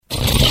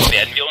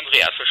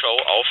Show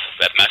auf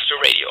Webmaster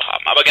Radio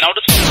haben. Aber genau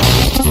das...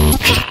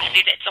 Sie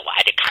sind so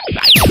eine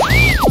Kackseite.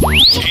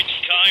 It's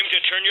time to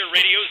turn your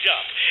radios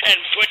up and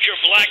put your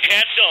black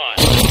hats on.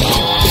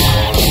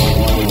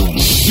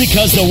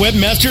 Because the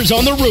webmasters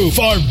on the roof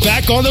are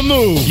back on the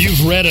move.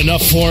 You've read enough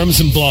forums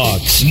and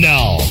blogs.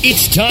 Now,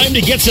 it's time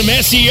to get some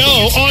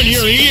SEO on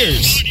your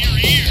ears.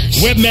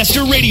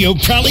 Webmaster Radio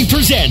proudly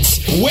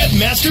presents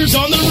Webmasters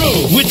on the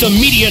Roof with the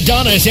media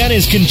Adonis and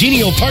his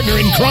congenial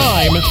partner in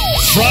crime,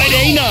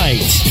 Friday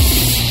Night.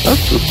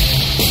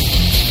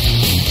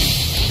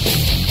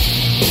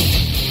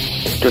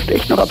 Du hast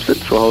echt noch Absitz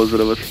zu Hause,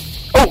 oder was?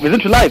 Oh, wir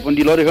sind schon live und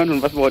die Leute hören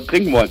schon, was wir heute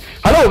trinken wollen.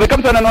 Hallo,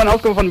 willkommen zu einer neuen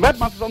Ausgabe von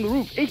Webmasters on the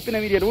Roof. Ich bin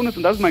der Media Adonis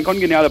und das ist mein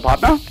kongenialer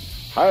Partner.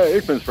 Hi,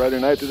 ich bin's, Friday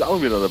Night ist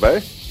auch wieder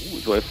dabei.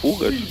 So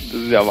euphorisch,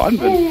 das ist ja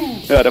Wahnsinn.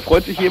 Ja, da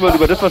freut sich jemand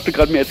über das, was du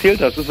gerade mir erzählt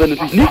hast. Das werden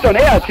wir natürlich nicht on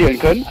air erzählen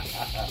können,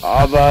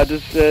 aber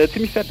das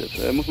ziemlich fett ist,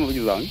 muss man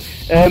wirklich sagen.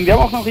 Wir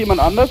haben auch noch jemand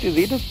anders, ihr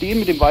seht es, den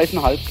mit dem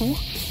weißen Halstuch.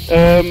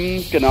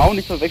 Genau,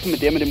 nicht verwechseln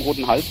mit der mit dem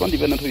roten Halsband, die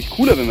wäre natürlich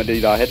cooler, wenn wir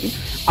die da hätten.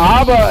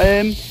 Aber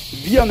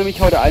wir haben nämlich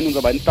heute einen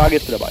unserer beiden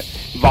Stargäste dabei,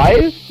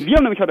 weil wir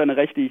haben nämlich heute eine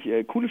richtig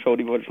coole Show,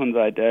 die wir heute schon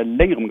seit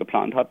längerem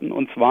geplant hatten.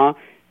 Und zwar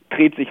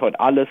dreht sich heute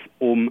alles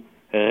um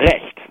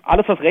Recht.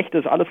 Alles, was Recht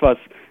ist, alles, was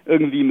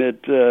irgendwie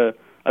mit,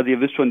 also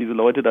ihr wisst schon, diese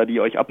Leute da, die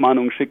euch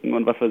Abmahnungen schicken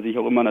und was weiß ich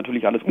auch immer,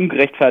 natürlich alles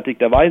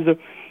ungerechtfertigterweise.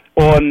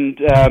 Und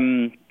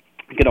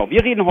genau,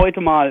 wir reden heute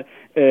mal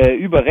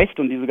über Recht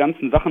und diese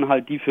ganzen Sachen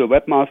halt, die für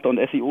Webmaster und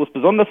SEOs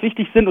besonders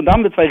wichtig sind. Und da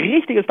haben wir zwei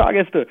richtige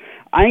Stargäste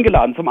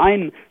eingeladen. Zum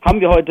einen haben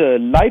wir heute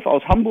live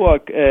aus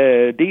Hamburg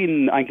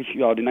den eigentlich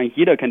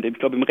jeder kennt, ich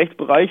glaube im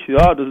Rechtsbereich,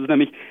 ja, das ist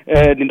nämlich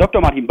den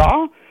Dr. Martin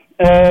Bahr,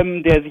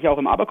 der sich auch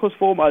im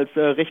Abacus-Forum als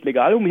Recht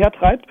legal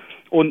umhertreibt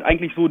und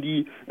eigentlich so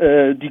die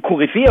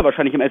Koryphäe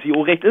wahrscheinlich im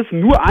SEO-Recht ist.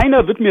 Nur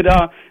einer wird mir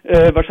da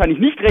wahrscheinlich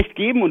nicht recht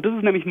geben und das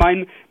ist nämlich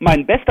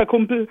mein bester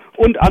Kumpel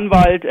und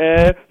Anwalt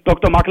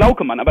Dr. Marc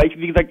Laukemann. Aber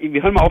wie gesagt,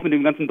 wir hören mal auf mit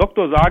dem ganzen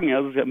Doktor sagen, ja,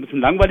 das ist ja ein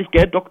bisschen langweilig,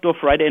 gell, Dr.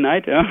 Friday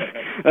Night, ja.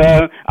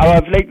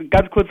 Aber vielleicht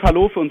ganz kurz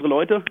Hallo für unsere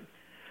Leute.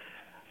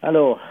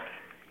 Hallo.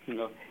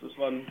 Ja,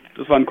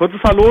 das war ein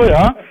kurzes Hallo,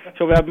 ja. Ich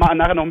hoffe, wir haben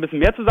nachher noch ein bisschen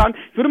mehr zu sagen.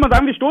 Ich würde mal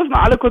sagen, wir stoßen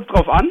alle kurz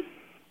drauf an.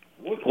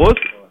 Prost.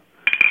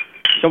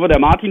 Ich hoffe, der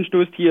Martin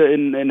stößt hier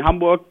in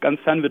Hamburg ganz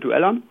fern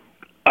virtuell an.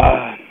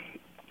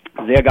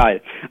 Sehr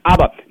geil.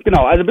 Aber,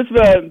 genau, also bis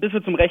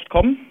wir zum Recht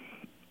kommen,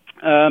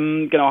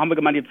 genau, haben wir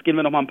gemeint, jetzt gehen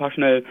wir noch ein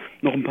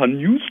paar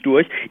News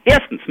durch.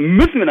 Erstens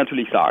müssen wir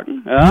natürlich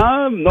sagen,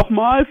 ja,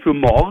 nochmal für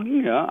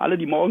morgen, ja, alle,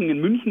 die morgen in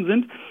München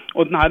sind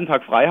und einen halben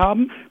Tag frei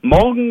haben,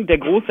 morgen der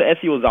große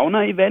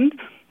SEO-Sauna-Event.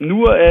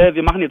 Nur,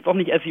 wir machen jetzt doch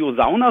nicht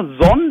SEO-Sauna,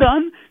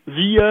 sondern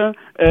wir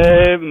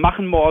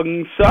machen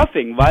morgen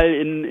Surfing, weil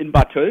in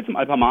Bad Tölz, im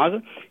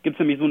Alpamare, gibt's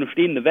nämlich so eine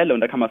stehende Welle und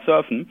da kann man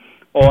surfen.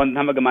 Und dann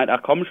haben wir gemeint,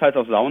 ach komm, scheiß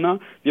auf Sauna,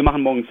 wir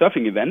machen morgen ein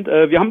Surfing-Event.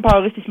 Wir haben ein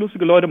paar richtig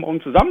lustige Leute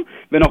morgen zusammen.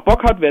 Wer noch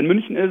Bock hat, wer in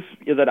München ist,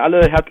 ihr seid alle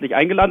herzlich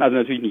eingeladen. Also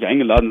natürlich nicht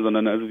eingeladen,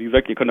 sondern, also wie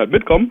gesagt, ihr könnt halt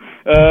mitkommen.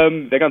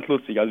 Wäre ganz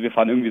lustig. Also wir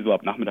fahren irgendwie so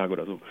ab Nachmittag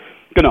oder so.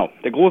 Genau,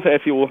 der große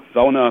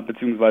SEO-Sauna-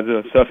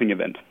 bzw.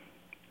 Surfing-Event.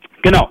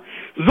 Genau.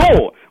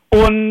 So,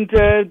 und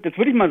jetzt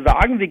würde ich mal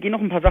sagen, wir gehen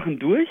noch ein paar Sachen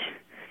durch.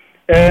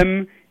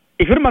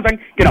 Ich würde mal sagen,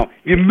 genau,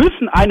 wir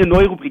müssen eine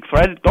neue Rubrik,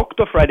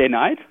 Dr. Friday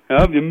Night,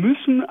 ja, wir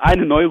müssen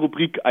eine neue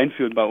Rubrik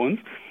einführen bei uns.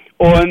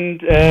 Und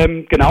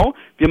genau,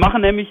 wir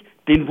machen nämlich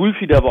den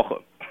Wulfi der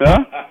Woche.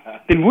 Ja?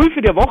 Den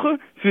Wulfi der Woche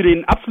für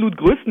den absolut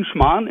größten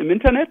Schmarrn im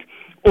Internet.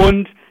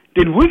 Und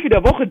den Wulfi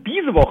der Woche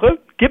diese Woche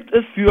gibt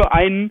es für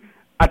einen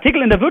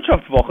Artikel in der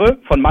Wirtschaftswoche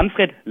von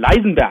Manfred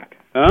Leisenberg.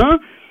 Ja?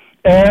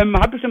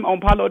 Hat bestimmt auch ein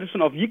paar Leute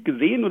schon auf Jig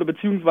gesehen oder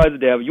beziehungsweise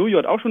der Jojo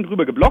hat auch schon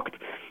drüber gebloggt.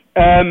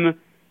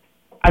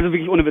 Also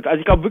wirklich ohne Witz. Also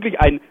ich glaube wirklich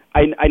ein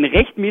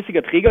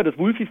rechtmäßiger Träger des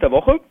Wulfis der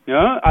Woche.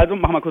 Ja, also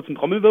mach mal kurz einen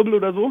Trommelwirbel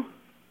oder so.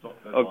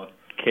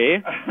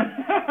 Okay.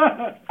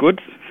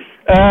 Gut.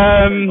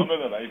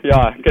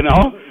 Ja,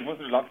 genau. Ich muss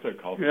ein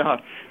Schlagzeug kaufen. Ja.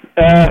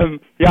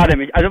 Ja,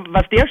 nämlich. Also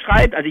was der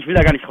schreibt, also ich will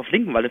da gar nicht drauf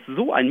linken, weil es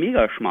so ein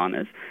Megaschmarrn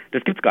ist.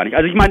 Das gibt's gar nicht.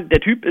 Also ich meine, der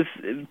Typ ist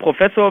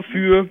Professor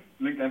für...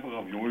 Link einfach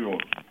auf Jojo.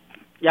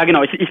 Ja,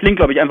 genau. Ich link,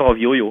 glaube ich, einfach auf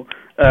Jojo.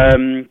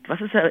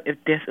 Was ist er?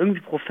 Der ist irgendwie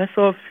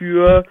Professor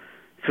für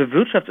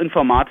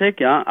Wirtschaftsinformatik,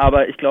 ja,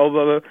 aber ich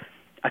glaube,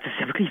 also das ist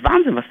ja wirklich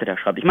Wahnsinn, was der da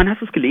schreibt. Ich meine,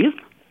 hast du es gelesen?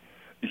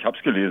 Ich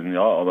hab's gelesen,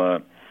 ja,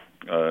 aber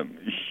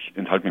ich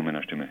enthalte mich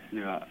meiner Stimme.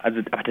 Ja,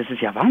 also, aber das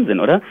ist ja Wahnsinn,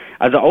 oder?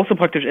 Also auch so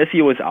praktisch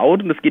SEO ist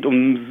out und es geht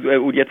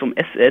jetzt um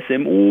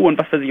SMO und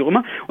was weiß ich auch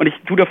immer. Und ich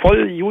tue da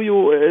voll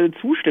Jojo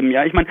zustimmen,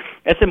 ja. Ich meine,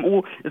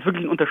 SMO ist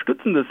wirklich ein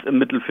unterstützendes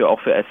Mittel auch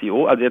für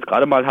SEO. Also jetzt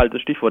gerade mal halt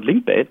das Stichwort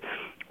Linkbait.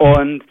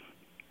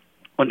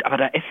 Aber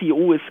da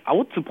SEO ist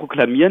out zu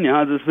proklamieren, ja,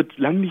 also es wird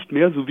lang nicht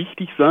mehr so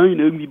wichtig sein,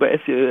 irgendwie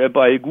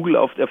bei Google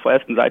auf der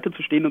vorersten Seite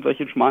zu stehen und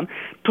solchen Schmarrn.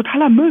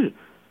 Totaler Müll,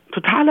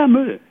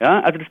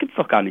 ja, also das gibt's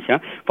doch gar nicht, ja.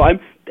 Vor allem,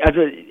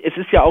 also es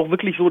ist ja auch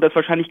wirklich so, dass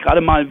wahrscheinlich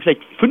gerade mal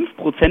vielleicht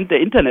 5% der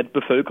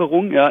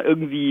Internetbevölkerung, ja,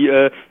 irgendwie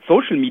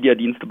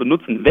Social-Media-Dienste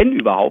benutzen, wenn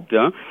überhaupt,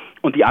 ja.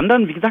 Und die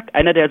anderen, wie gesagt,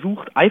 einer, der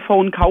sucht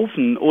iPhone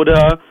kaufen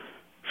oder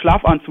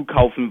Schlafanzug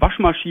kaufen,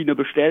 Waschmaschine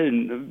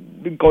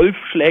bestellen,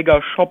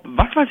 Golfschläger, Shop,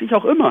 was weiß ich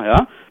auch immer,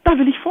 ja, da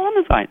will ich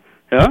vorne sein,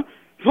 ja.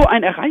 So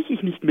einen erreiche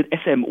ich nicht mit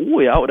SMO,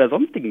 ja, oder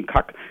sonstigen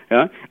Kack,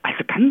 ja.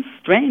 Also ganz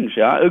strange,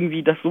 ja,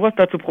 irgendwie sowas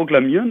da zu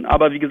proklamieren,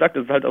 aber wie gesagt,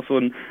 das ist halt auch so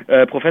ein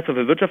Professor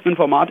für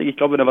Wirtschaftsinformatik. Ich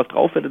glaube, wenn er was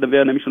drauf hätte, dann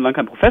wäre er nämlich schon lange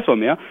kein Professor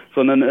mehr,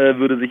 sondern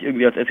würde sich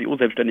irgendwie als SEO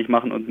selbstständig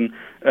machen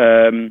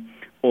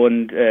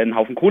und einen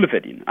Haufen Kohle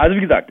verdienen. Also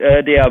wie gesagt,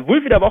 der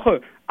Wulfi der Woche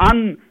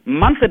an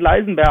Manfred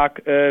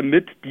Leisenberg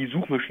mit die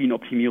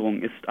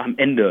Suchmaschinenoptimierung ist am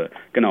Ende.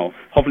 Genau.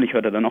 Hoffentlich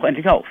hört er dann auch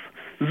endlich auf.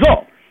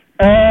 So,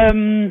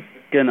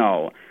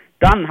 genau.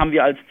 Dann haben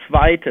wir als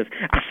zweites,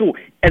 ach so,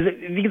 also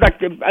wie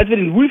gesagt, als wir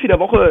den Wulfi der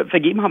Woche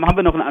vergeben haben, haben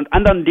wir noch einen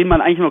anderen, den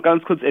man eigentlich noch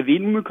ganz kurz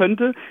erwähnen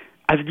könnte.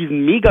 Also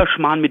diesen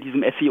Megaschmarrn mit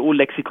diesem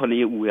SEO-Lexikon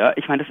EU, ja.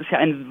 Ich meine, das ist ja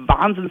ein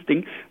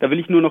Wahnsinnsding. Da will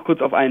ich nur noch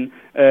kurz auf einen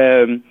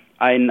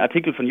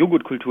Artikel von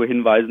Joghurtkultur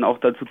hinweisen, auch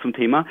dazu zum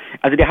Thema.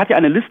 Also der hat ja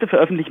eine Liste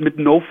veröffentlicht mit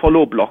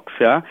No-Follow-Blogs,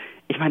 ja.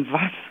 Ich meine,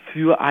 was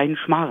für ein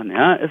Schmarrn,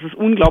 ja. Es ist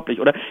unglaublich,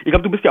 oder? Ich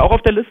glaube, du bist ja auch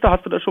auf der Liste.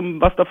 Hast du da schon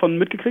was davon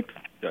mitgekriegt?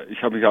 Ja,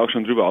 ich habe mich auch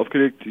schon drüber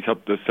aufgeregt. Ich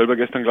habe das selber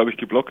gestern, glaube ich,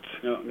 geblockt.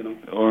 Ja, genau.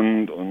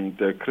 Und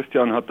der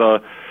Christian hat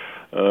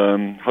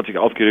sich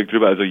aufgeregt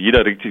drüber. Also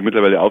jeder regt sich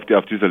mittlerweile auf, der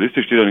auf dieser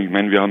Liste steht. Und ich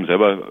meine, wir haben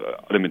selber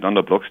alle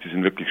miteinander Blogs, die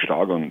sind wirklich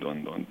stark. Und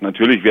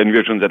natürlich werden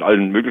wir schon seit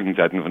allen möglichen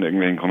Seiten von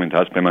irgendwelchen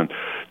Kommentarspammern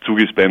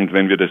zugespammt,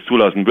 wenn wir das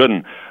zulassen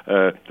würden.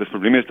 Das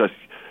Problem ist, dass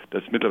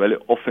mittlerweile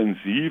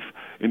offensiv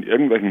in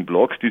irgendwelchen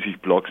Blogs, die sich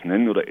Blogs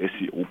nennen oder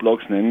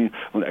SEO-Blogs nennen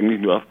und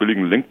eigentlich nur auf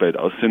billigen Linkbait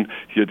aus sind,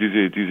 hier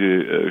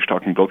diese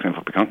starken Blogs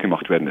einfach bekannt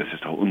gemacht werden. Das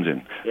ist doch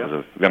Unsinn. Ja.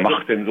 Also wer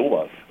macht denn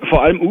sowas?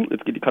 Vor allem,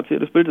 jetzt geht die Katze hier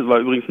durchs Bild, das war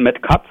übrigens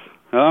Matt Katz.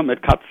 Ja,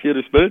 Matt Katz hier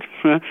durchs Bild.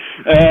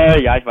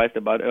 Ja, ich weiß,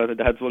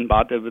 der hat so einen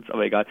Bart, der Witz,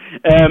 aber egal.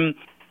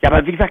 Ja,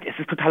 aber wie gesagt, es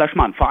ist totaler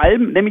Schmarrn. Vor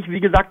allem, nämlich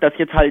wie gesagt, dass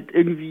jetzt halt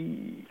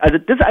irgendwie, also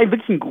das ist eigentlich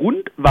wirklich ein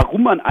Grund,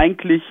 warum man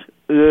eigentlich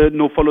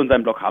No-Follow in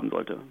seinem Blog haben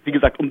sollte. Wie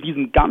gesagt, um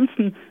diesen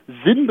ganzen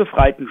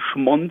sinnbefreiten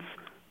Schmonz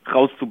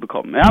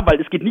rauszubekommen, ja,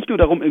 weil es geht nicht nur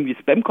darum, irgendwie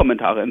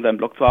Spam-Kommentare in seinem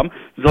Blog zu haben,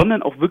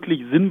 sondern auch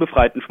wirklich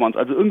sinnbefreiten Schmonz.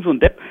 Also irgend so ein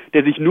Depp,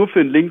 der sich nur für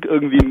einen Link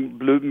irgendwie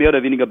einen mehr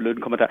oder weniger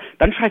blöden Kommentar,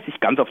 dann scheiß ich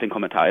ganz auf den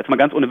Kommentar. Jetzt mal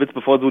ganz ohne Witz,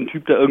 bevor so ein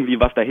Typ da irgendwie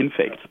was dahin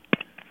faked.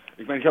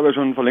 Ich meine, ich habe ja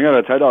schon vor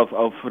längerer Zeit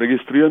auf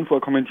Registrieren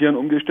vor Kommentieren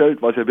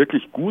umgestellt, was ja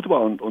wirklich gut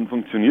war und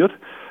funktioniert.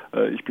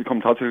 Ich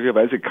bekomme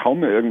tatsächlicherweise kaum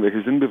mehr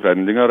irgendwelche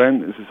sinnbefreiten Dinger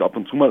rein. Es ist ab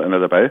und zu mal einer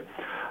dabei.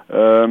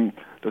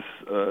 Das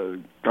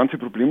ganze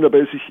Problem dabei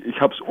ist,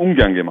 ich habe es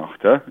ungern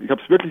gemacht. Ja? Ich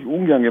habe es wirklich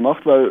ungern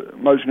gemacht, weil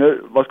mal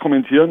schnell was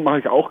kommentieren mache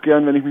ich auch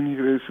gern, wenn ich mich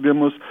nicht registrieren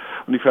muss.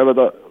 Und ich schreibe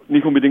da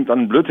nicht unbedingt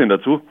einen Blödsinn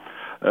dazu.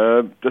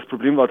 Das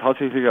Problem war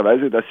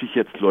tatsächlicherweise, dass sich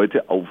jetzt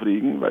Leute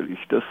aufregen, weil ich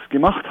das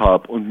gemacht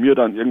habe und mir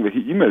dann irgendwelche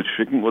E-Mails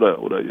schicken oder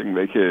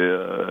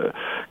irgendwelche,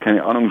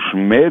 keine Ahnung,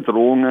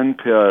 Schmähdrohungen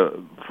per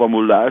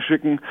Formular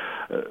schicken.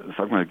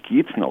 Sag mal,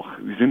 geht's noch?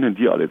 Wie sind denn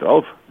die alle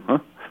drauf? Ha?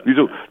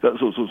 Wieso,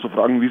 so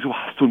Fragen, wieso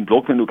hast du einen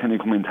Blog, wenn du keine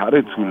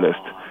Kommentare zulässt?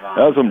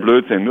 Ja, so ein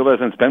Blödsinn, nur weil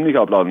es ein Spam nicht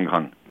abladen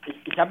kann.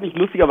 Ich habe mich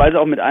lustigerweise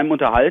auch mit einem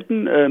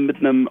unterhalten, mit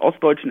einem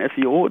ostdeutschen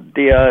SEO,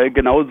 der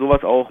genau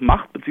sowas auch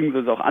macht,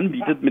 beziehungsweise auch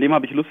anbietet. Mit dem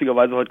habe ich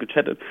lustigerweise heute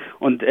gechattet.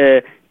 Und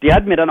der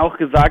hat mir dann auch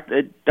gesagt,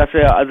 dass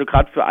er also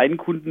gerade für einen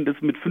Kunden das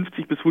mit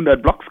 50 bis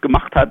 100 Blogs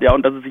gemacht hat, ja,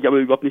 und dass es sich aber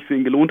überhaupt nicht für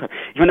ihn gelohnt hat.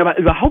 Ich meine, aber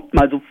überhaupt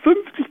mal so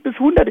 50 bis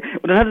 100.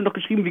 Und dann hat er noch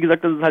geschrieben, wie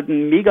gesagt, dass es halt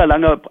ein mega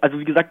langer, also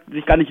wie gesagt,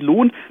 sich gar nicht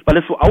lohnt, weil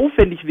es so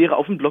aufwendig wäre,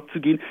 auf den Blog zu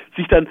gehen,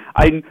 sich dann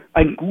einen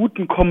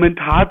guten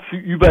Kommentar zu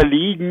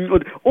überlegen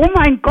und, oh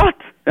mein Gott!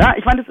 Ja,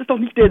 ich meine, das ist doch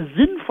nicht der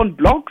Sinn von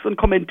Blogs und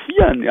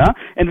Kommentieren, ja.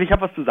 Entweder ich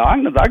habe was zu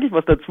sagen, dann sage ich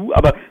was dazu,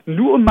 aber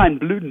nur um meinen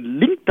blöden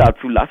Link da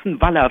zu lassen,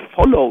 weil er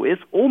Follow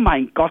ist, oh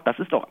mein Gott, das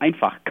ist doch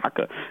einfach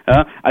Kacke.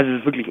 Ja, also es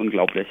ist wirklich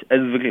unglaublich.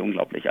 Es ist wirklich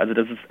unglaublich. Also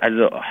das ist,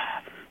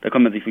 da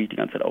kann man sich wirklich die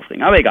ganze Zeit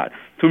aufregen. Aber egal,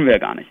 tun wir ja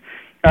gar nicht.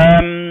 Das ist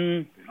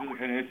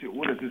kein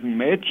SEO, das ist ein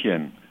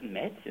Mädchen. Ein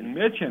Mädchen? Ein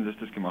Mädchen, das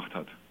das gemacht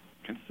hat.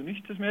 Kennst du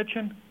nicht das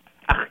Mädchen?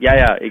 Ach,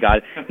 ja,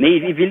 egal. Nee,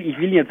 ich will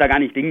ihn jetzt da gar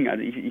nicht dingen,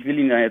 also ich will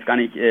ihn da jetzt gar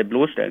nicht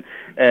bloßstellen.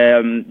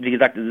 Wie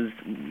gesagt, es ist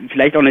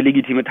vielleicht auch eine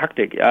legitime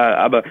Taktik, ja,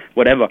 aber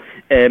whatever.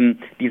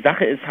 Die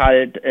Sache ist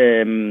halt,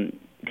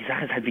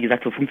 wie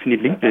gesagt, so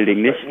funktioniert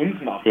Linkbuilding nicht.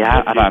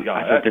 Ja, aber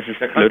also das ist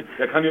blöd.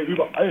 Der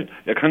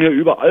kann ja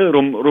überall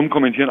rum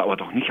kommentieren, aber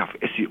doch nicht auf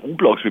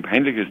SEO-Blogs. Wie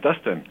peinlich ist das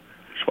denn?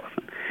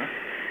 Schwachsinn.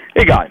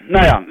 Egal,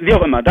 naja, wie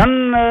auch immer.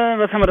 Dann,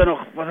 was haben wir da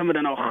noch?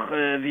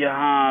 Wir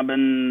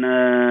haben,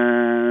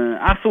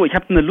 ich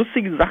habe eine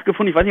lustige Sache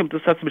gefunden, ich weiß nicht,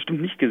 das hast du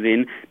bestimmt nicht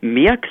gesehen.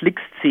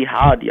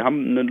 Mehrklicks.ch, die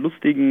haben einen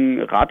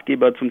lustigen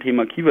Ratgeber zum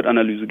Thema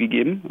Keyword-Analyse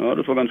gegeben. Ja,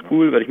 das war ganz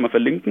cool, werde ich mal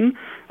verlinken.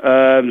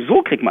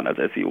 So kriegt man als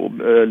SEO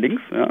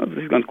Links, ja, das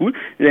ist ganz cool.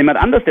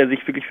 Jemand anders, der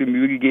sich wirklich viel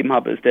Mühe gegeben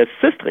hat, ist der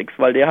Systrix,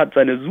 weil der hat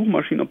seine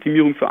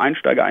Suchmaschinenoptimierung für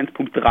Einsteiger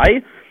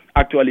 1.3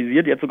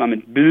 aktualisiert, jetzt sogar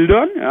mit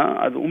Bildern, ja,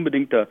 also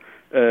unbedingter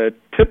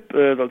Tipp,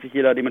 soll sich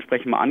jeder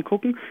dementsprechend mal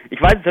angucken.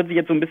 Ich weiß, es hört sich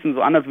jetzt so ein bisschen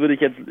so an, als würde ich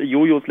jetzt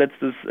Jojos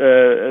letztes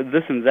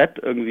This and That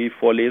irgendwie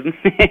vorlesen,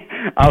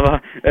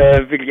 aber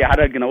wirklich, er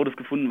hat halt genau das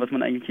gefunden, was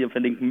man eigentlich hier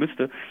verlinken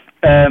müsste.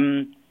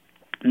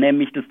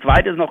 Nämlich das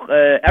zweite ist noch,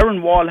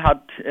 Aaron Wall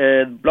hat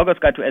Bloggers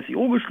Guide to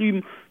SEO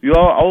geschrieben. Ja,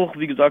 auch,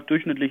 wie gesagt,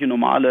 durchschnittliche,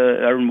 normale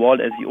Aaron Wall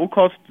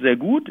SEO-Kost. Sehr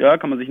gut, ja,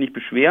 kann man sich nicht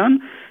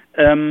beschweren.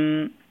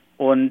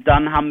 Und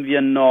dann haben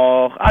wir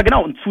noch,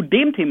 und zu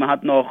dem Thema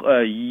hat noch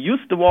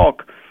Use the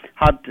Walk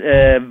hat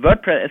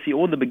WordPress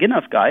SEO The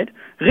Beginner's Guide,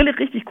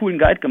 richtig coolen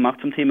Guide gemacht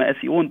zum Thema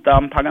SEO und da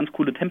ein paar ganz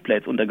coole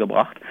Templates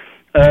untergebracht.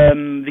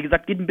 Wie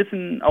gesagt, geht ein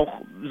bisschen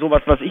auch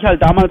sowas, was ich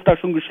halt damals da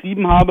schon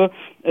geschrieben habe,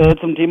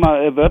 zum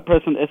Thema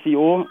WordPress und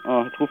SEO.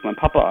 Oh, jetzt ruft mein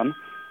Papa an.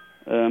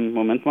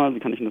 Moment mal, wie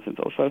kann ich denn das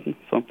jetzt ausschalten?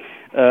 So.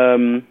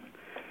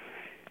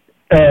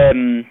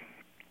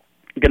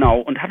 Genau,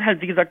 und hat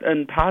halt, wie gesagt,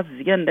 ein paar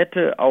sehr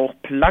nette auch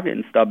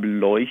Plugins da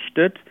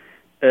beleuchtet.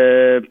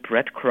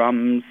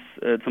 Breadcrumbs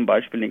zum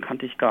Beispiel, den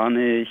kannte ich gar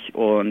nicht.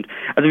 Und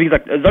also wie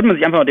gesagt, sollte man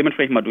sich einfach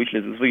dementsprechend mal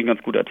durchlesen. Das ist wirklich ein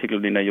ganz guter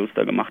Artikel, den der Just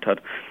da gemacht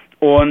hat.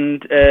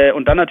 Und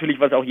dann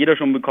natürlich, was auch jeder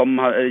schon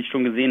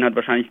schon gesehen hat,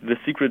 wahrscheinlich The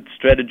Secret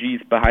Strategies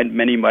Behind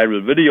Many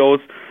Viral Videos.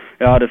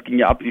 Ja, das ging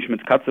ja ab wie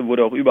Schmitz Katze,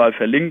 wurde auch überall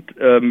verlinkt.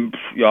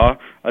 Ja,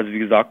 also wie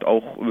gesagt,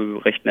 auch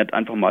recht nett,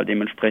 einfach mal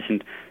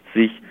dementsprechend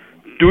sich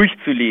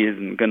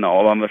durchzulesen, genau,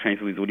 aber haben wahrscheinlich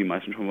sowieso die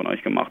meisten schon von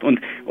euch gemacht. Und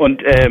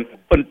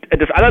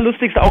das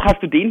Allerlustigste auch,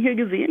 hast du den hier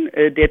gesehen?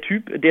 Der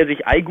Typ, der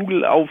sich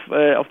iGoogle auf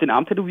den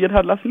Arm tätowiert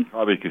hat lassen?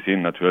 Habe ich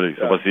gesehen, natürlich.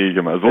 Ja. Sowas sehe ich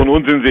immer. So einen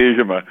Unsinn sehe ich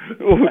immer.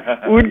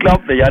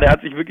 Unglaublich, ja, der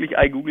hat sich wirklich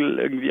iGoogle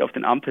irgendwie auf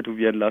den Arm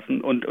tätowieren lassen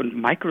und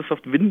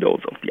Microsoft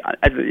Windows auf die,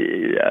 also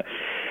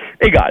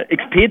egal,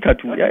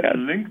 XP-Tattoo, ja.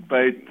 Link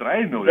bei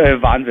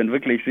 3.0. Wahnsinn,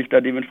 wirklich, sich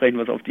da dementsprechend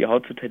was auf die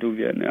Haut zu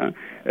tätowieren, ja.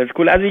 Das ist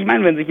cool. Also ich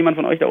meine, wenn sich jemand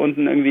von euch da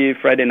unten irgendwie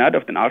Friday Night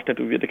auf den Arsch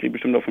tätowiert, der kriegt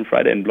bestimmt auch von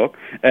Friday einen Blog,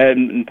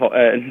 einen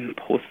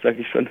Post, sag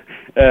ich schon,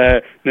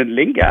 einen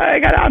Link, ja,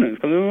 keine Ahnung, es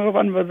kommt immer darauf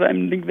an, was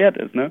einem Link wert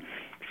ist, ne.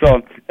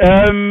 So,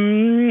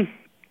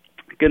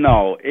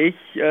 genau,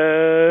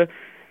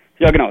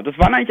 genau, das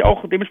waren eigentlich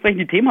auch dementsprechend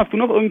die Themen. Hast du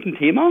noch irgendein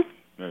Thema?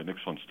 Nee, nix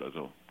sonst,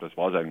 also das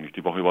war's eigentlich.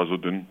 Die Woche war so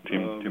dünn,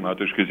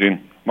 thematisch gesehen.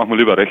 Machen wir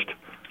lieber Recht.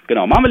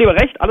 Genau, machen wir lieber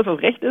Recht, alles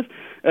was Recht ist.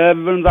 Wir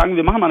würden sagen,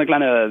 wir machen mal eine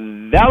kleine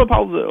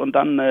Werbepause und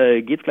dann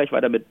geht's gleich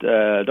weiter mit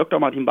Dr.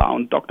 Martin Bahr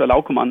und Dr.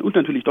 Laukemann und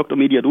natürlich Dr.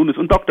 Mediadonis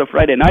und Dr.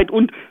 Friday Night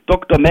und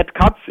Dr. Matt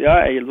Katz. Ja,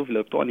 ey, so viele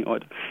Doktoren hier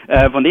heute.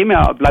 Von dem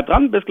her, bleibt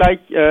dran, bis gleich.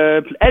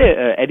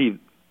 Eddie,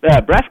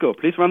 Brasco,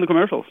 please run the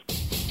commercials.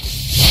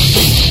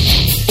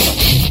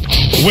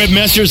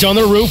 Webmasters on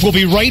the Roof will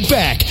be right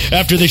back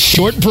after this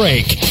short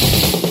break.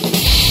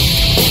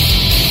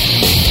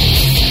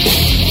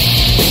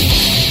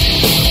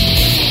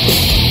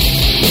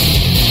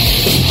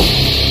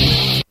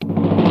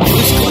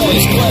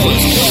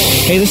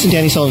 Hey, this is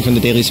Danny Sullivan from the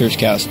Daily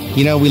Searchcast.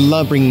 You know, we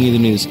love bringing you the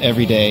news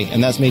every day,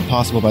 and that's made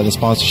possible by the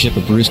sponsorship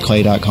of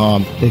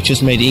BruceClay.com. They've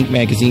just made Inc.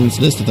 magazine's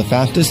list of the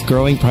fastest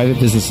growing private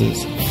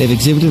businesses. They've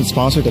exhibited and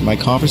sponsored at my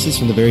conferences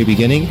from the very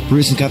beginning.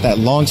 Bruce has got that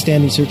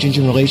long-standing search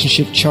engine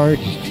relationship chart,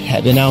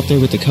 had been out there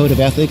with the code of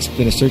ethics,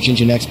 been a search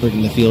engine expert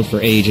in the field for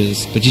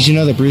ages. But did you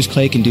know that Bruce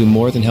Clay can do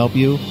more than help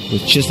you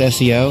with just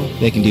SEO?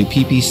 They can do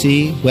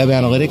PPC, web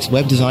analytics,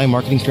 web design,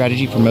 marketing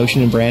strategy,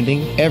 promotion, and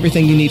branding.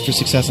 Everything you need for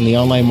success in the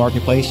online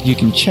marketplace, you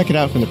can check it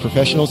out from the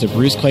professionals at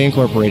Bruce Clay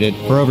Incorporated.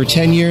 For over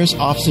 10 years,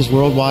 offices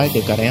worldwide,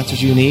 they've got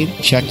answers you need.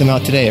 Check them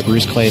out today at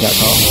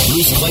BruceClay.com.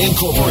 Bruce Clay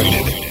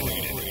Incorporated.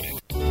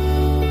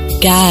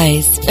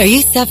 Guys, are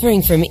you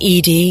suffering from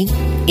ED?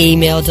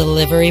 Email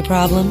delivery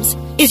problems?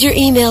 Is your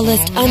email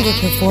list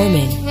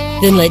underperforming?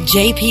 Then let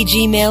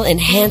JPG Mail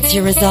enhance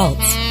your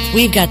results.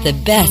 We've got the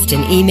best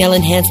in email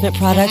enhancement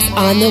products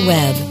on the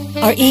web.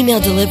 Our email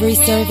delivery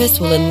service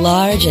will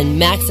enlarge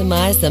and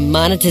maximize the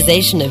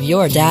monetization of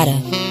your data.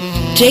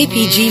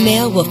 JPG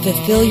Mail will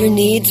fulfill your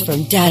needs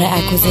from data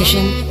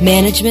acquisition,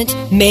 management,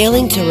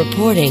 mailing to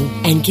reporting,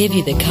 and give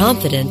you the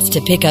confidence to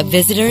pick up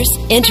visitors,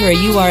 enter a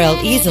URL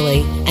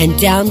easily, and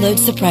download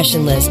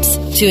suppression lists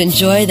to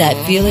enjoy that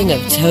feeling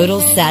of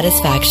total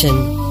satisfaction.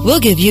 We'll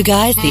give you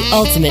guys the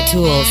ultimate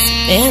tools,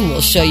 and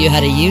we'll show you how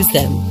to use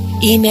them.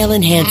 Email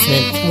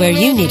enhancement, where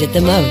you need it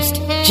the most.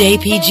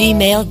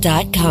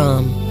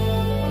 JPGmail.com.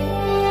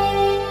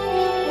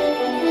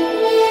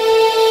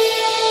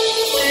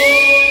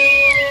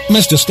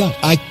 Mr. Scott,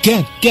 I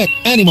can't get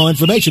any more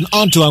information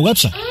onto our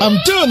website.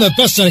 I'm doing the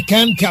best I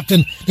can,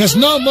 Captain. There's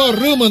no more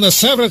room on the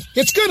server.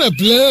 It's gonna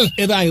blow.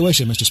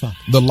 Evaluation, Mr. Spock.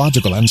 The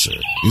logical answer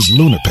is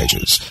Lunar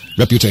Pages.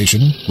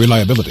 Reputation,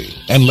 reliability,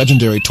 and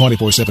legendary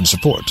 24/7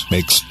 support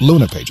makes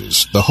Lunar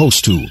Pages the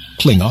host to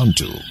cling on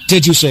to.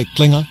 Did you say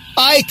cling on?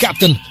 Aye,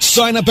 Captain.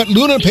 Sign up at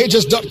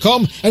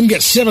lunarpages.com and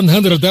get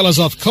 $700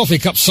 off coffee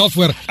cup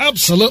software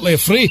absolutely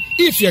free.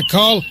 If you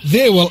call,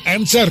 they will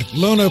answer.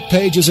 Lunar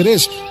Pages it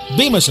is.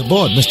 Beam us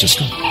aboard, Mr.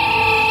 Scott.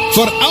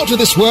 For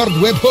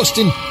out-of-this-world web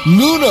hosting,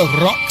 Lunar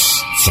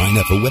rocks. Sign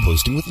up for web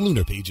hosting with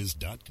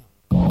lunarpages.com.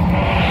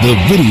 the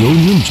Video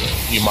Ninja.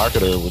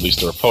 eMarketer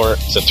released a report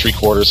that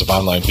 3/4 of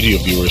online video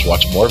viewers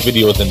watch more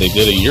video than they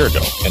did a year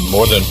ago, and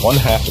more than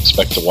 1/2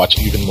 expect to watch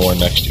even more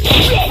next year.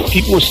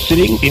 People are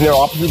sitting in their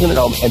offices and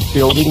at home and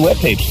building web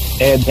pages,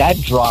 and that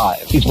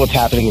drive is what's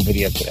happening in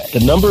video today.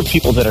 The number of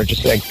people that are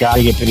just saying,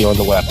 gotta get video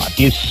on the web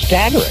is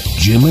staggering.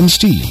 Jim and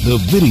Steve, the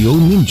Video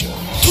Ninja.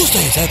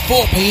 Tuesdays at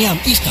 4 p.m.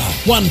 Eastern,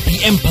 1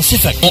 p.m.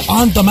 Pacific, or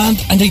on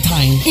demand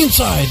anytime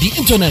inside the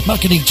Internet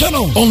Marketing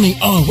Channel, only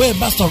on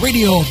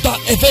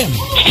webmasterradio.fm.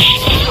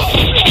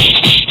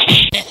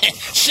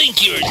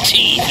 Sink your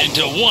teeth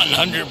into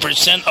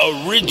 100%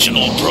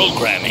 original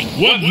programming.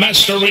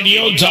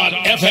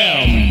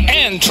 Webmasterradio.fm.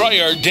 And try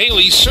our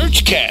daily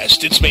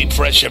Searchcast. It's made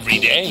fresh every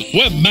day.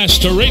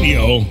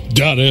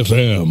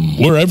 Webmasterradio.fm.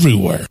 We're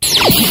everywhere.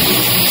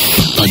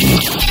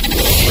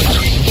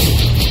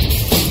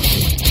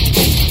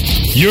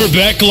 You're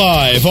back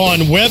live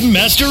on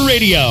Webmaster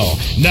Radio.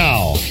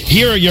 Now,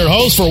 here are your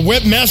hosts for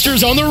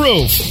Webmasters on the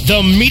Roof,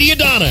 the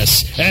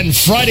Mediadonis, and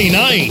Friday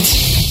Night.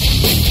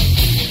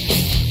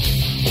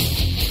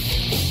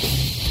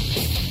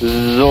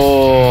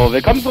 So,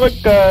 willkommen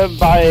zurück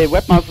bei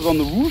Webmasters on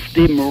the Roof,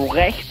 dem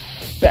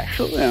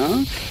Rechts-Special. Ja.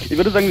 Ich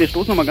würde sagen, wir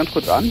stoßen nochmal ganz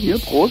kurz an. Hier,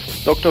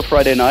 Prost, Dr.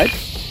 Friday Night,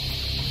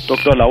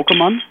 Dr.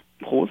 Laukemann,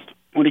 Prost.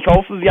 Und ich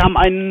hoffe, wir haben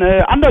einen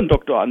anderen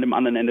Doktor an dem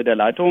anderen Ende der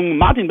Leitung.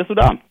 Martin, bist du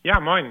da? Ja,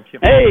 moin.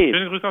 Hey.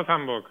 Schöne Grüße aus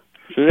Hamburg.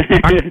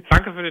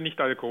 Danke für den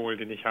Nicht-Alkohol,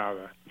 den ich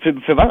habe. Für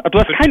was? Du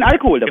hast keinen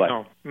Alkohol dabei?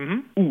 Genau.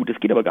 Mhm. Das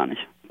geht aber gar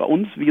nicht. Bei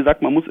uns, wie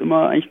gesagt, man muss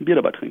immer eigentlich ein Bier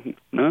dabei trinken.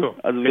 Ne? So.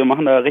 Also wir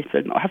machen da recht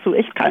selten. Hast du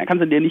echt keine?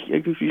 Kannst du dir nicht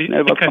irgendwie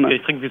schnell was von...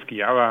 Ich trinke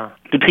Whisky, aber...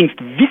 Du trinkst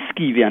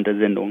Whisky während der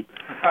Sendung.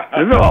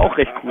 Das ist aber auch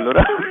recht cool,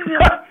 oder?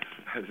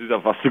 Das ist ja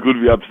fast so gut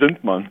wie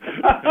Absinth, Mann.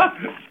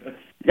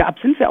 Ja,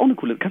 Absinth wäre auch eine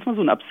coole... Kannst du mal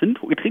so einen Absinth...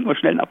 Wir trinken mal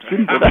schnell einen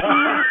Absinth, oder?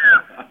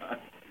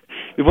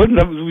 Wir wollten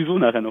da sowieso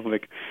nachher noch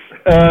weg.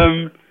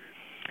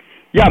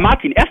 Ja,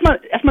 Martin, erstmal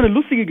eine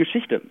lustige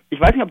Geschichte.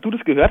 Ich weiß nicht, ob du das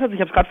gehört hast. Ich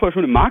habe es gerade vorher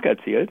schon dem Marc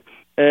erzählt.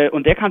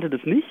 Und der kannte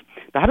das nicht.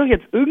 Da hat doch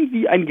jetzt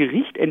irgendwie ein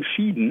Gericht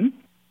entschieden,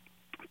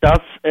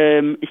 dass,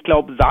 ich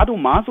glaube,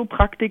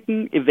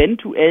 Sadomaso-Praktiken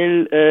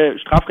eventuell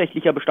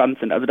strafrechtlicher Bestand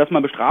sind. Also, dass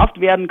man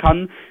bestraft werden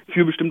kann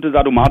für bestimmte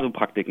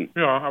Sadomaso-Praktiken.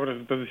 Ja, aber das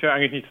ist ja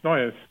eigentlich nichts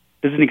Neues.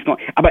 Das ist nichts Neues.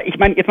 Aber ich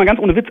meine, jetzt mal ganz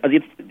ohne Witz, also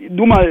jetzt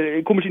nur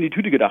mal komisch in die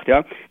Tüte gedacht,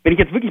 ja. Wenn ich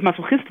jetzt wirklich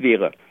Masochist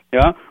wäre,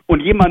 ja, und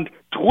jemand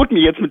droht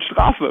mir jetzt mit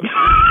Strafe,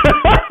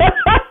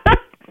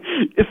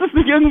 ist das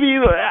nicht irgendwie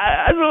so,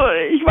 also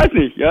ich weiß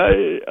nicht, ja,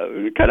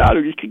 keine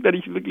Ahnung, ich krieg da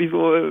nicht wirklich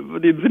so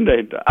den Sinn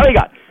dahinter. Aber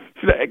egal,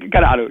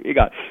 keine Ahnung,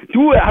 egal.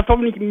 Du hast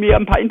hoffentlich mehr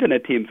ein paar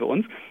Internetthemen für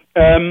uns.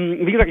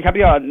 Wie gesagt, ich habe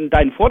ja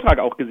deinen Vortrag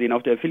auch gesehen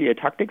auf der Affiliate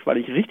Tactics, weil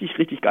ich richtig,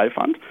 richtig geil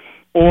fand.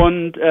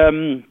 Und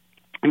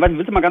ich weiß nicht,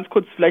 willst du mal ganz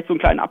kurz vielleicht so einen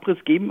kleinen Abriss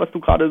geben, was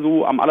du gerade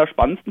so am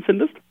allerspannendsten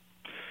findest?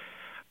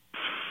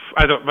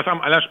 Also, was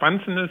am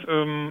allerspannendsten ist,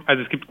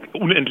 also es gibt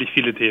unendlich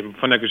viele Themen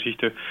von der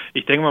Geschichte.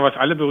 Ich denke mal, was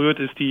alle berührt,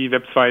 ist die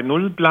Web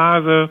 2.0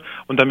 Blase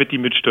und damit die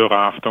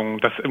Mitstörerhaftung.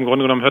 Das im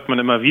Grunde genommen hört man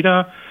immer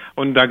wieder.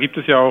 Und da gibt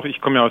es ja auch, ich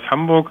komme ja aus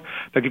Hamburg,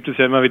 da gibt es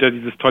ja immer wieder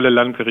dieses tolle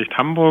Landgericht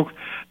Hamburg,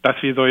 das,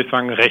 wie soll ich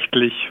sagen,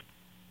 rechtlich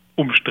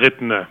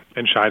umstrittene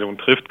Entscheidungen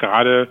trifft.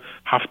 Gerade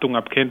Haftung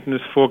ab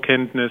Kenntnis,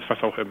 Vorkenntnis,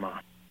 was auch immer.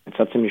 Jetzt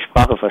hat ihm die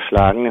Sprache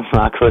verschlagen,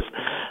 Markus.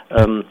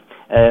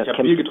 Er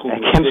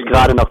kämpft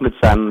gerade noch mit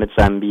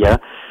seinem Bier.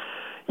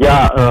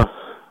 Ja,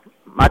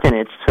 Martin,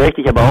 jetzt höre ich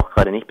dich aber auch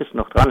gerade nicht. Bist du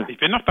noch dran? Ich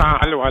bin noch da.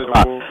 Hallo.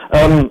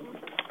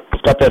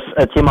 Ich glaube, das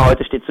Thema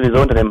heute steht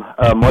sowieso unter dem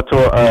Motto,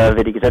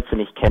 wer die Gesetze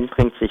nicht kennt,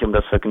 bringt sich um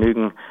das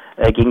Vergnügen,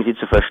 gegen sie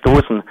zu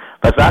verstoßen.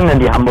 Was sagen denn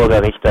die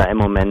Hamburger Richter im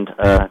Moment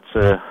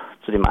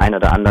zu dem einen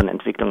oder anderen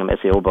Entwicklung im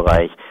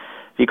SEO-Bereich?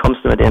 Wie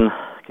kommst du mit den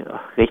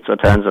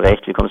Gerichtsurteilen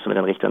zurecht? Wie kommst du mit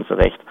den Richtern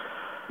zurecht?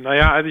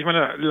 Naja, also ich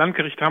meine,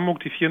 Landgericht Hamburg,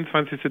 die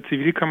 24.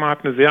 Zivilkammer,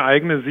 hat eine sehr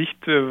eigene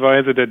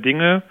Sichtweise der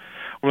Dinge,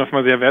 um das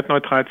mal sehr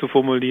wertneutral zu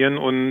formulieren.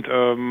 Und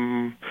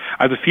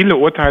also viele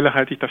Urteile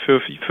halte ich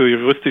dafür für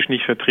juristisch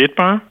nicht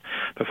vertretbar.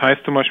 Das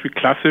heißt zum Beispiel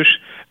klassisch,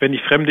 wenn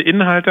ich fremde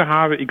Inhalte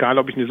habe, egal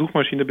ob ich eine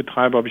Suchmaschine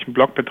betreibe, ob ich einen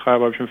Blog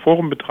betreibe, ob ich ein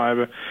Forum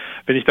betreibe,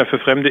 wenn ich dafür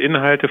fremde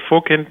Inhalte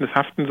Vorkenntnis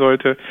haften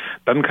sollte,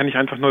 dann kann ich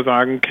einfach nur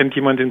sagen, kennt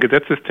jemand den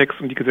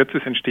Gesetzestext und die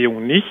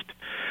Gesetzesentstehung nicht.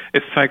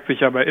 Es zeigt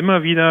sich aber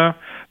immer wieder,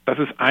 dass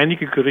es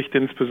einige Gerichte,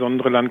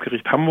 insbesondere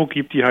Landgericht Hamburg,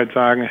 gibt, die halt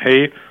sagen,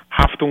 hey,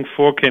 Haftung,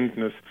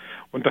 Vorkenntnis.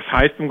 Und das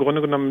heißt im Grunde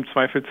genommen im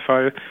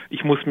Zweifelsfall,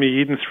 ich muss mir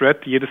jeden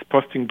Thread, jedes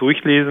Posting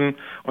durchlesen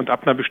und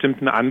ab einer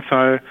bestimmten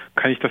Anzahl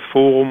kann ich das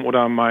Forum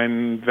oder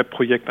mein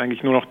Webprojekt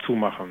eigentlich nur noch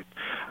zumachen.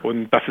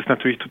 Und das ist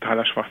natürlich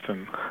totaler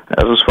Schwachsinn.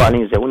 Das ist vor allen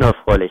Dingen sehr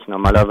unerfreulich.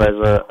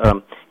 Normalerweise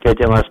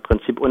gilt ja immer das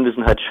Prinzip,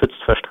 Unwissenheit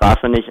schützt vor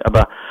Strafe nicht,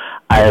 aber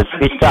als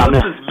Richter...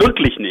 Das ist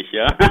wirklich nicht,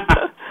 ja?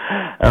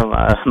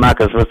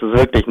 Markus, wirst du es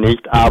wirklich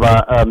nicht,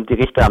 aber die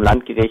Richter am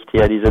Landgericht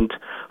hier, die sind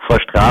vor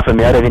Strafe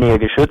mehr oder weniger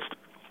geschützt.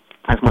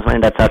 Das muss man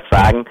in der Tat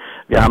sagen.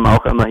 Wir haben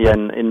auch immer hier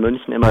in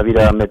München immer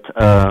wieder mit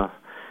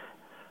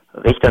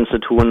Richtern zu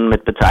tun,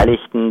 mit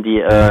Beteiligten,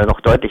 die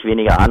noch deutlich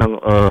weniger Ahnung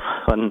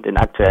von den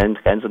aktuellen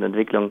Trends und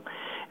Entwicklungen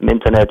im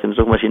Internet, im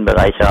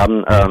Suchmaschinenbereich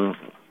haben,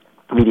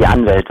 wie die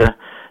Anwälte.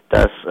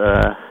 dass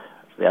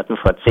wir hatten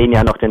vor 10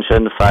 Jahren noch den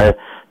schönen Fall,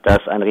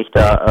 dass ein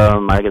Richter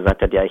mal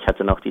gesagt hat, ja, ich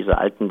hatte noch diese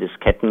alten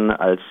Disketten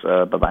als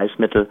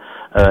Beweismittel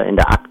in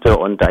der Akte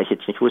und da ich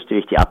jetzt nicht wusste, wie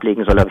ich die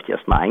ablegen soll, habe ich die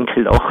erstmal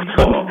eingelaucht.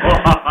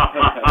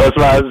 Das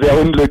war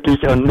sehr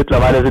unglücklich und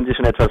mittlerweile sind sie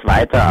schon etwas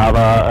weiter,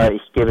 aber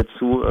ich gebe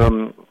zu,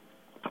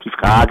 die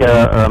Frage,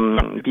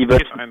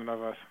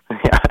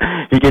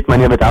 wie geht man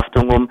hier mit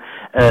Haftung um,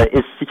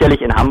 ist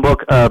sicherlich in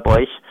Hamburg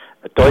bei euch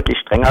deutlich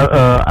strenger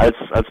als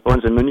bei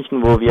uns in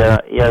München, wo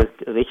wir eher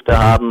Richter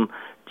haben,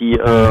 die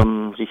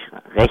sich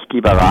recht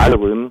liberal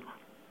rühmen.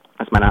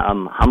 Aus meiner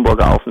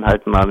Hamburger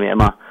Aufenthalten war mir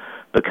immer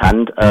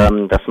bekannt,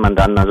 dass man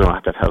dann, also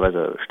hat da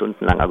teilweise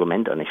stundenlang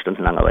Argumente, nicht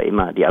stundenlang, aber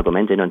immer die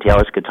Argumente hin und her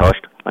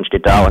ausgetauscht. Man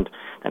steht da und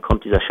dann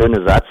kommt dieser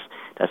schöne Satz,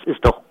 das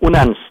ist doch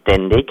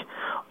unanständig.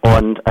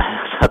 Und das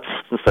hat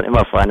sich uns dann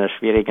immer vor eine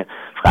schwierige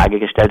Frage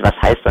gestellt, was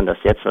heißt dann das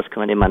jetzt, was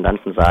können wir dem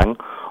Mandanten sagen?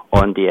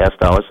 Und die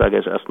erste Aussage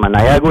ist erstmal,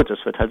 naja gut,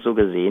 es wird halt so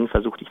gesehen,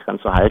 versuch dich dran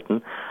zu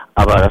halten.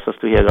 Aber das, was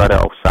du hier gerade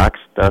auch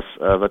sagst, das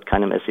wird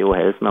keinem SEO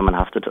helfen, wenn man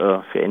haftet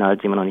für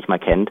Inhalte, die man noch nicht mal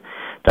kennt,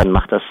 dann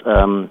macht das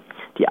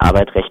die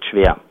Arbeit recht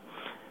schwer.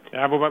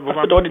 Ja,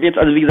 was bedeutet jetzt,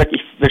 also wie gesagt,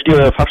 ich verstehe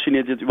euer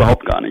Fachschiene jetzt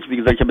überhaupt gar nicht. Wie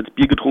gesagt, ich habe jetzt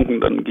Bier getrunken,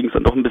 dann ging es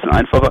dann doch ein bisschen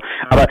einfacher.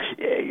 Aber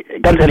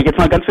ganz ehrlich, jetzt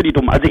mal ganz für die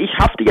Dummen. Also ich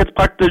hafte jetzt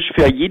praktisch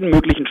für jeden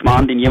möglichen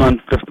Schmarrn, den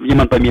jemand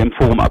bei mir im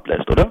Forum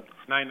ablässt, oder?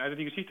 Nein, also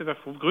die Geschichte, das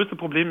größte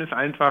Problem ist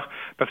einfach,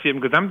 dass wir im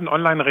gesamten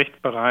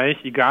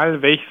Online-Rechtsbereich,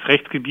 egal welches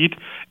Rechtsgebiet,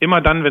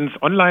 immer dann, wenn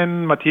es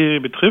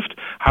Online-Materie betrifft,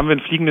 haben wir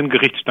einen fliegenden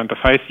Gerichtsstand.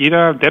 Das heißt,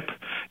 jeder Depp,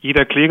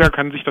 jeder Kläger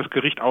kann sich das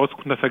Gericht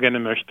aussuchen, das er gerne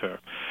möchte.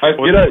 Heißt,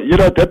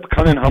 jeder Depp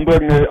kann in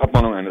Hamburg eine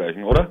Abmahnung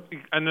einreichen, oder?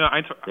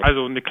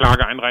 Also eine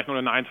Klage einreichen oder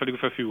eine einstweilige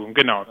Verfügung,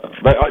 genau.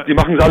 Weil die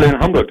machen es alle in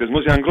Hamburg, das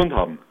muss ja einen Grund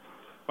haben.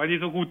 Weil die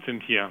so gut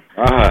sind hier.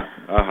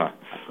 Aha.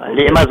 Weil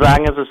die immer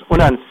sagen,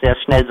 sehr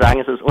schnell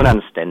sagen, es ist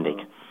unanständig.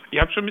 Ihr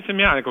habt schon ein bisschen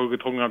mehr Alkohol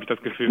getrunken, habe ich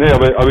das Gefühl. Nee,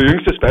 aber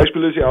jüngstes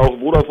Beispiel ist ja auch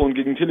Vodafone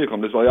gegen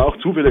Telekom. Das war ja auch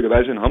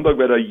zufälligerweise in Hamburg,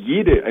 weil da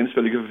jede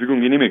einstweilige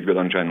Verfügung genehmigt wird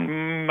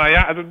anscheinend.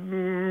 Naja, also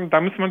da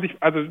müsste man sich,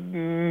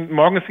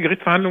 morgen ist die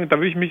Gerichtsverhandlung, da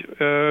würde ich mich,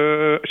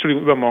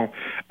 übermorgen,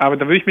 aber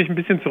da würde ich mich ein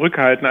bisschen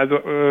zurückhalten. Also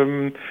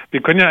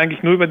wir können ja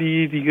eigentlich nur über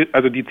die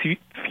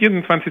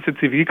 24.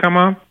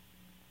 Zivilkammer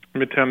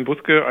mit Herrn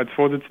Buske als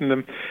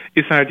Vorsitzendem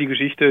ist halt die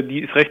Geschichte,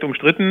 die ist recht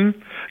umstritten.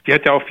 Die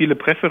hat ja auch viele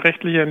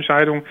presserechtliche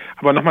Entscheidungen.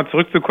 Aber nochmal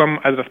zurückzukommen,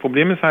 also das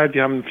Problem ist halt,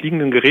 wir haben einen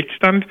fliegenden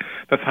Gerichtsstand.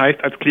 Das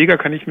heißt, als Kläger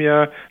kann ich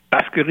mir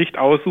das Gericht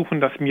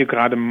aussuchen, das mir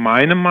gerade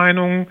meiner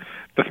Meinung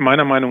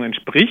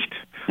entspricht.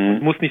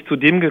 Muss nicht zu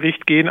dem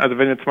Gericht gehen. Also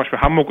wenn jetzt zum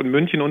Beispiel Hamburg und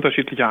München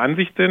unterschiedlicher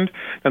Ansicht sind,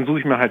 dann suche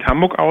ich mir halt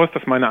Hamburg aus,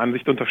 das meine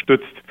Ansicht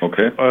unterstützt.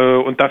 Okay.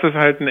 Und das ist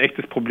halt ein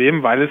echtes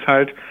Problem, weil es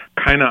halt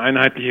keine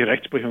einheitliche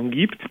Rechtsprechung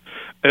gibt.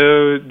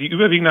 Die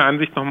überwiegende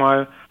Ansicht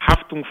nochmal,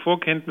 Haftung vor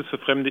Kenntnis für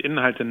fremde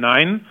Inhalte,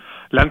 nein.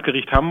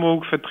 Landgericht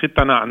Hamburg vertritt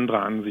dann eine andere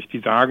Ansicht. Die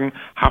sagen,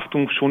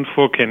 Haftung schon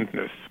vor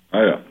Kenntnis.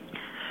 Ah ja.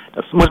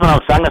 Das muss man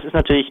auch sagen, das ist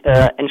natürlich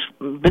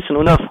ein bisschen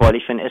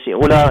unerfreulich für einen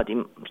SEOler.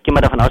 Ich gehe mal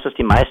davon aus, dass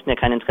die meisten ja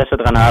kein Interesse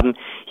daran haben,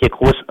 hier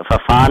groß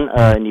Verfahren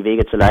in die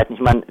Wege zu leiten.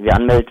 Ich meine, wir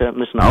Anwälte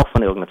müssen auch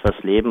von irgendetwas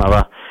leben,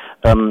 aber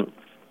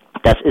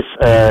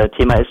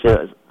Thema ist,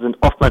 wir sind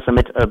oftmals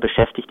damit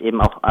beschäftigt,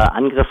 eben auch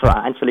Angriffe,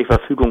 einstweilige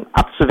Verfügungen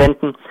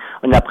abzuwenden.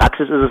 Und in der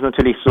Praxis ist es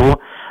natürlich so,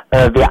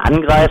 wer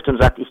angreift und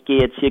sagt, ich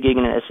gehe jetzt hier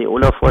gegen einen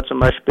SEOler vor zum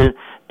Beispiel,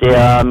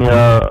 der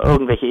mir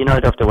irgendwelche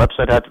Inhalte auf der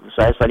Website hat,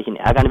 sei es, weil ich ihn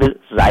ärgern will,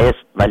 sei es,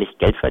 weil ich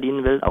Geld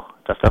verdienen will, auch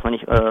das darf man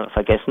nicht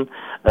vergessen.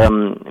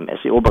 Im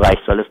SEO-Bereich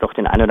soll es doch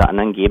den einen oder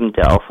anderen geben,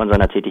 der auch von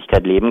seiner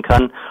Tätigkeit leben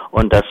kann.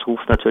 Und das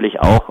ruft natürlich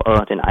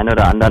auch den einen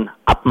oder anderen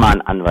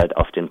Abmahnanwalt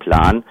auf den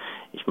Plan.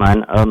 Ich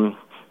meine,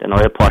 der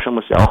neue Porsche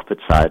muss ja auch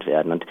bezahlt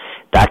werden. Und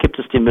da gibt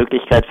es die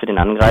Möglichkeit für den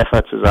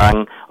Angreifer zu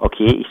sagen,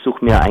 okay, ich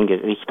suche mir ein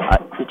Gericht.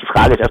 Die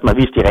Frage ist erstmal,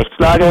 wie ist die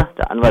Rechtslage?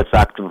 Der Anwalt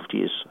sagt,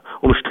 die ist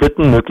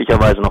umstritten,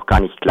 möglicherweise noch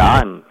gar nicht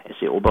klar im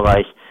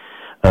SEO-Bereich,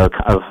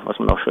 was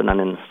man auch schön an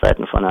den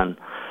Seiten von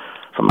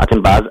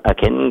Martin Baas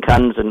erkennen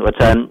kann, sind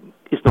Urteilen,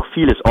 ist noch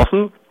vieles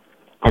offen.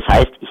 Das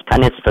heißt, ich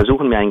kann jetzt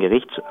versuchen, mir ein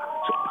Gericht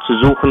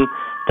zu suchen,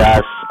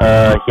 das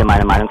hier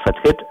meine Meinung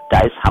vertritt.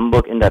 Da ist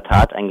Hamburg in der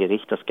Tat ein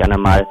Gericht, das gerne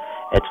mal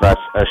etwas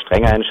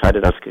strenger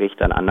entscheidet als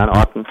Gerichte an anderen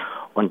Orten.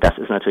 Und das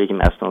ist natürlich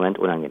im ersten Moment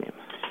unangenehm.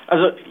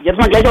 Also jetzt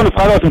mal gleich auch eine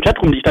Frage aus dem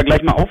Chatroom, die ich da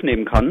gleich mal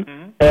aufnehmen kann.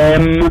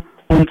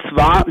 Und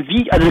zwar,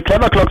 der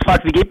Cleverclocks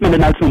fragt, wie geht man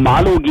denn als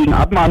Normalo gegen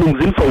Abmahnung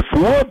sinnvoll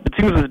vor,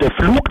 beziehungsweise der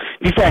Flug,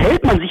 wie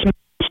verhält man sich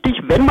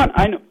richtig, wenn man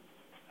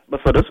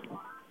was war das?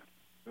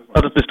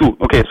 Ah, das bist du,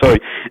 okay, sorry.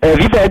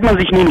 Wie verhält man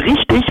sich nun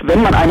richtig,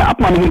 wenn man eine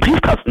Abmahnung im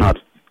Briefkasten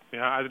hat?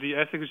 Ja, also die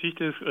erste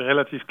Geschichte ist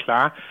relativ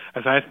klar.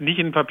 Das heißt, nicht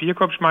in den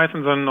Papierkorb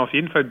schmeißen, sondern auf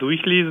jeden Fall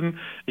durchlesen,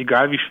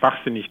 egal wie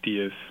schwachsinnig die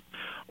ist.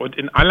 Und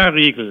in aller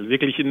Regel,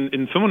 wirklich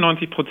in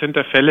 95%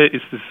 der Fälle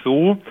ist es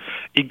so,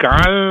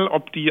 egal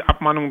ob die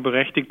Abmahnung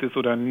berechtigt ist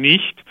oder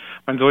nicht,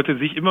 man sollte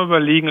sich immer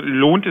überlegen,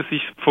 lohnt es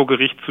sich vor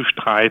Gericht zu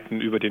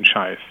streiten über den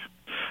Scheiß,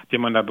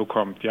 den man da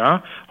bekommt,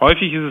 ja.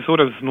 Häufig ist es so,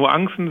 dass es nur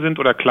Angsten sind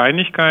oder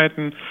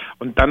Kleinigkeiten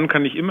und dann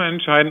kann ich immer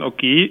entscheiden,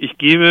 okay, ich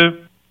gebe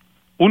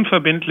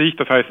unverbindlich,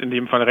 das heißt in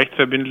dem Fall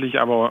rechtsverbindlich,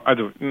 aber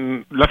also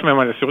lassen wir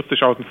mal das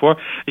juristisch außen vor.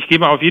 Ich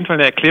gebe auf jeden Fall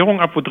eine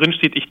Erklärung ab, wo drin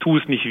steht, ich tue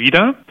es nicht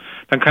wieder.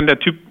 Dann kann der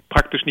Typ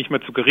praktisch nicht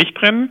mehr zu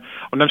Gericht rennen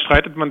und dann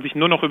streitet man sich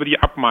nur noch über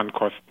die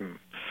Abmahnkosten.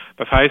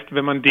 Das heißt,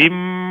 wenn man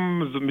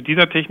mit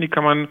dieser Technik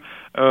kann man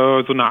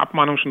so eine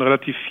Abmahnung schon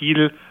relativ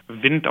viel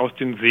Wind aus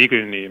den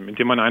Segeln nehmen,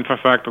 indem man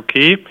einfach sagt,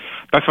 okay,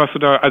 das, was du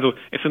da, also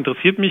es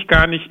interessiert mich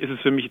gar nicht, es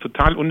ist für mich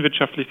total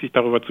unwirtschaftlich, sich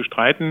darüber zu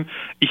streiten.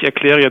 Ich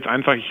erkläre jetzt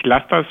einfach, ich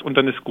lasse das und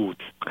dann ist gut.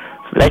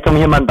 Vielleicht um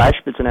hier mal ein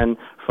Beispiel zu nennen.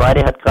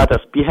 Friday hat gerade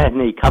das Bier in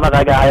die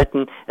Kamera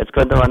gehalten. Jetzt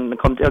kommt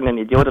irgendein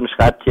Idiot und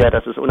schreibt hier,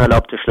 das ist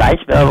unerlaubte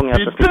Schleichwerbung. Er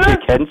hat das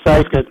nicht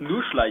gekennzeichnet.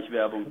 Nur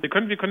Schleichwerbung. Wir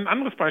können ein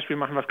anderes Beispiel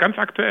machen, was ganz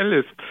aktuell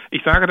ist.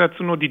 Ich sage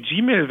dazu nur die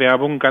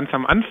Gmail-Werbung ganz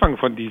am Anfang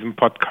von diesem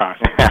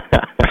Podcast.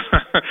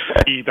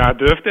 Da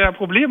dürfte er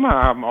Probleme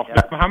haben, auch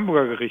mit den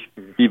Hamburger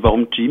Gerichten. Wie,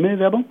 warum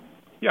Gmail-Werbung?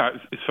 Ja,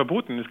 es ist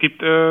verboten. Es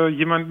gibt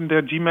jemanden,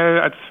 der Gmail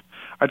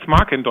als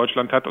Marke in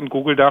Deutschland hat und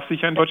Google darf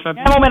sich ja in Deutschland...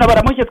 Ja, Moment, aber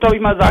da muss ich jetzt, glaube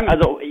ich, mal sagen,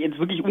 also jetzt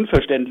wirklich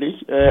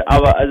unverständlich,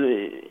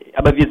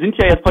 aber wir sind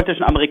ja jetzt praktisch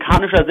ein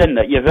amerikanischer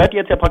Sender. Ihr hört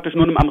jetzt ja praktisch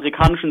nur einem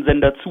amerikanischen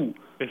Sender zu.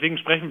 Deswegen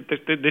sprechen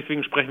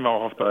wir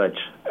auch auf Deutsch.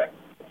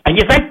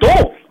 Ihr seid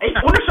doof! Echt,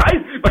 ohne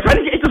Scheiß!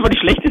 Wahrscheinlich echt, das war die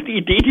schlechteste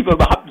Idee, die wir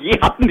überhaupt je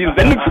hatten, diese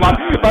Sendung zu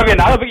machen, weil wir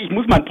nachher wirklich, ich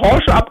muss mein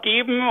Porsche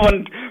abgeben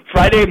und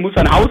Friday muss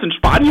sein Haus in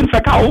Spanien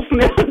verkaufen,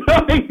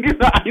 wegen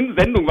dieser einen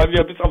Sendung, weil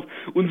wir bis auf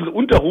unsere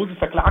Unterhose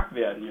verklagt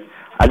werden hier.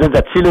 Also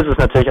unser Ziel ist es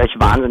natürlich, euch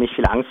wahnsinnig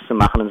viel Angst zu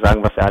machen und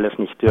sagen, was ihr alles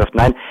nicht dürft.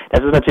 Nein,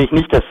 das ist natürlich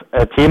nicht das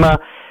Thema.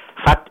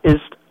 Fakt ist,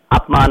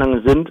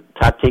 Abmahnungen sind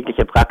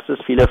tagtägliche Praxis.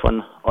 Viele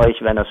von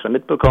euch werden das schon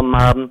mitbekommen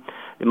haben.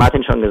 Wie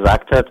Martin schon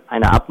gesagt hat,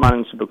 eine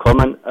Abmahnung zu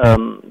bekommen,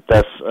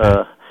 das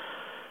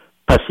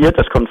passiert,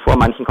 das kommt vor,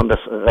 manchen kommt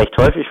das recht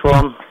häufig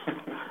vor.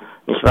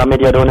 Nicht wahr,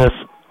 Mediadonis?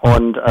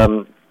 Und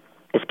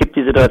es gibt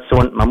die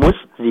Situation, man muss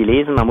sie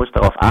lesen, man muss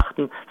darauf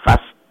achten, was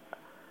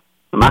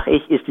mache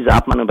ich, ist diese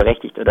Abmahnung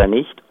berechtigt oder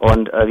nicht.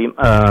 Und wie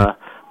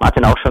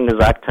Martin auch schon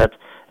gesagt hat,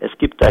 es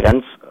gibt da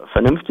ganz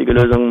vernünftige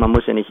Lösungen, man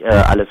muss ja nicht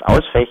alles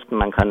ausfechten,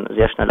 man kann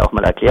sehr schnell auch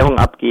mal Erklärungen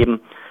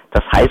abgeben.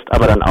 Das heißt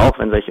aber dann auch,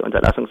 wenn solche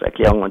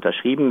Unterlassungserklärungen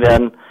unterschrieben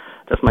werden,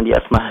 dass man die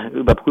erstmal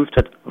überprüft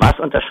hat, was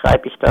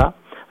unterschreibe ich da,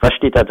 was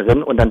steht da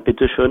drin und dann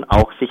bitteschön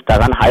auch sich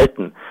daran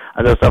halten.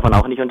 Also das darf man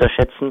auch nicht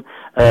unterschätzen.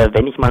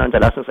 Wenn ich mal eine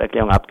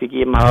Unterlassungserklärung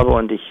abgegeben habe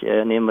und ich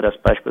nehme das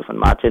Beispiel von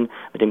Martin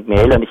mit dem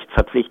Mail und ich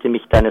verpflichte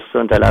mich dann, es zu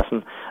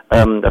unterlassen,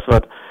 das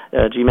Wort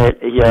Gmail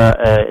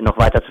hier noch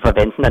weiter zu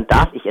verwenden, dann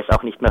darf ich es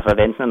auch nicht mehr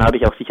verwenden. Dann habe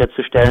ich auch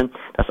sicherzustellen,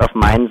 dass auf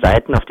meinen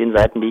Seiten, auf den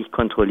Seiten, die ich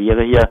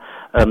kontrolliere hier,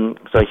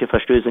 solche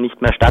Verstöße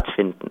nicht mehr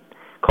stattfinden.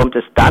 Kommt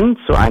es dann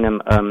zu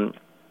einem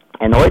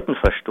erneuten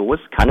Verstoß,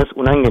 kann es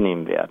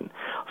unangenehm werden,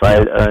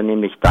 weil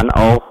nämlich dann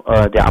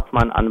auch der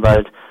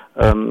Abmahnanwalt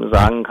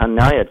sagen kann,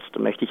 ja, jetzt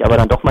möchte ich aber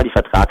dann doch mal die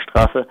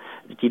Vertragsstrafe,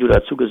 die du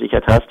dazu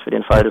gesichert hast für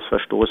den Fall des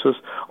Verstoßes,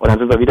 und dann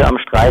sind wir wieder am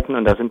Streiten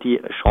und da sind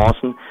die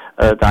Chancen,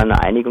 da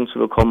eine Einigung zu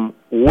bekommen,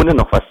 ohne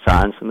noch was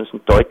zahlen zu müssen,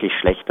 deutlich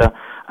schlechter,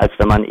 als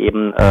wenn man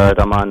eben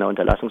da mal eine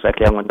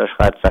Unterlassungserklärung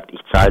unterschreibt, sagt,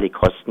 ich zahle die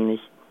Kosten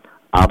nicht,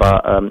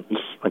 aber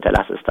ich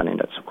unterlasse es dann in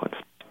der Zukunft.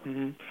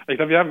 Ich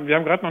glaube, wir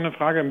haben gerade noch eine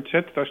Frage im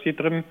Chat, da steht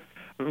drin,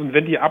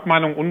 wenn die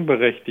Abmahnung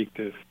unberechtigt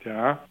ist,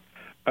 ja.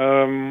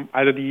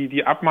 Also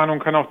die Abmahnung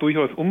kann auch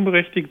durchaus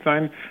unberechtigt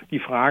sein. Die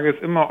Frage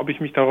ist immer, ob ich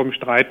mich darum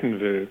streiten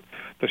will.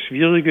 Das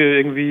Schwierige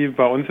irgendwie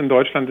bei uns in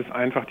Deutschland ist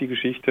einfach die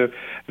Geschichte,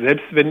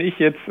 selbst wenn ich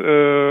jetzt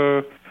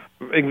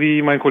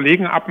irgendwie meinen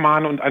Kollegen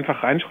abmahne und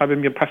einfach reinschreibe,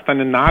 mir passt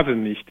deine Nase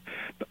nicht.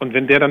 Und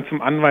wenn der dann zum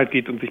Anwalt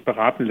geht und sich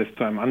beraten lässt,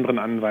 zu einem anderen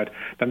Anwalt,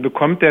 dann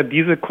bekommt er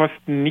diese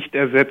Kosten nicht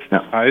ersetzt.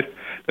 Das heißt,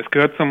 das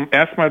gehört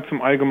erstmal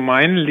zum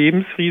allgemeinen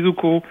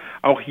Lebensrisiko,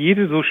 auch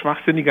jede so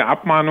schwachsinnige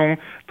Abmahnung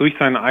durch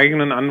seinen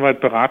eigenen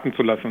Anwalt beraten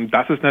zu lassen. Und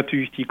das ist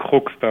natürlich die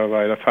Krux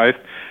dabei. Das heißt,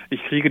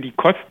 ich kriege die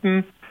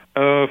Kosten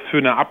für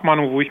eine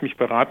Abmahnung, wo ich mich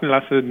beraten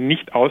lasse,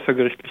 nicht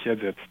außergerichtlich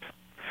ersetzt.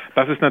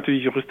 Das ist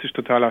natürlich juristisch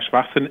totaler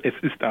Schwachsinn, es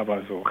ist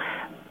aber so.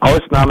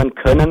 Ausnahmen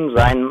können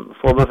sein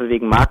Vorwürfe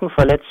wegen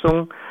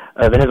Markenverletzung.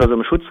 Wenn es also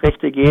um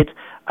Schutzrechte geht,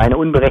 eine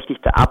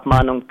unberechtigte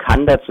Abmahnung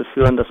kann dazu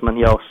führen, dass man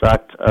hier auch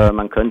sagt,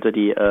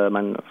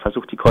 man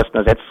versucht die Kosten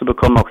ersetzt zu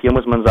bekommen. Auch hier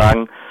muss man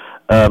sagen,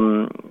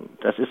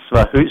 das ist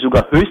zwar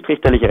sogar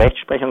höchstrichterliche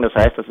Rechtsprechung, das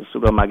heißt, das ist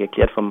sogar mal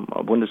geklärt vom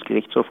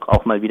Bundesgerichtshof,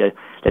 auch mal wieder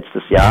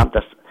letztes Jahr,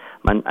 dass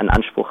man einen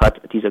Anspruch hat,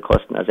 diese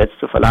Kosten ersetzt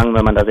zu verlangen,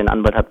 wenn man da den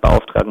Anwalt hat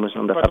beauftragt müssen,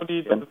 um das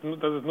abzuwenden.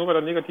 Das ist nur bei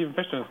der negativen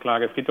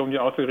Feststellungsklage. Es geht ja um die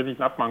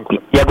außergerichtlichen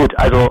Abmahnkosten. Ja gut,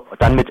 also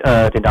dann mit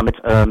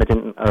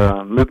den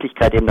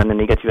Möglichkeit eben dann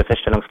eine negative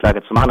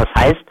Feststellungsklage zu machen.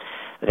 Das heißt,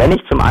 renne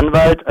ich zum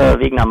Anwalt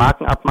wegen einer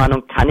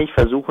Markenabmahnung, kann ich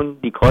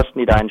versuchen, die Kosten,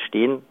 die da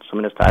entstehen,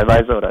 zumindest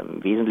teilweise oder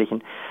im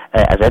Wesentlichen,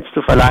 ersetzt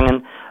zu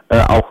verlangen.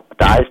 Auch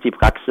da ist die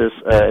Praxis,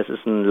 es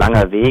ist ein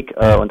langer Weg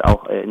und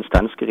auch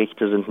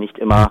Instanzgerichte sind nicht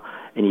immer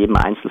in jedem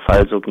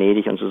Einzelfall so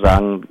gnädig und zu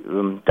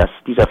sagen, dass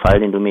dieser Fall,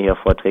 den du mir hier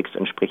vorträgst,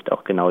 entspricht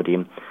auch genau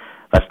dem,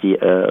 was die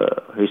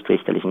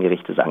höchstrichterlichen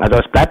Gerichte sagen. Also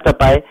es bleibt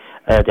dabei,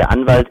 Der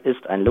Anwalt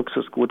ist ein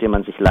Luxusgut, den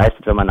man sich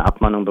leistet, wenn man eine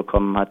Abmahnung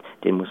bekommen hat.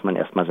 Den muss man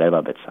erstmal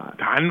selber bezahlen.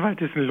 Der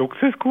Anwalt ist ein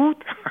Luxusgut?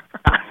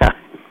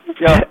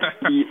 Ja,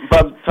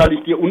 zahle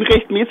ich dir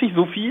unrechtmäßig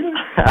so viel?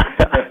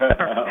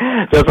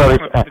 Das habe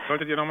ich. Jetzt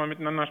solltet ihr nochmal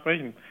miteinander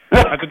sprechen.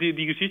 Also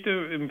die Geschichte,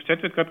 im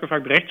Chat wird gerade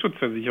gefragt,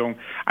 Rechtsschutzversicherung.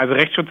 Also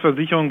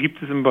Rechtsschutzversicherung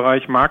gibt es im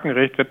Bereich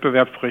Markenrecht,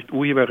 Wettbewerbsrecht,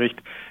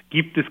 Urheberrecht,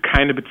 gibt es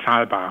keine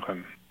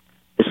bezahlbaren.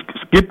 Es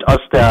gibt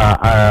aus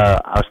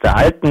der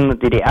alten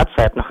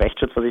DDR-Zeit noch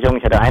Rechtsschutzversicherung.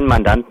 Ich hatte einen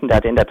Mandanten, der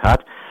hatte in der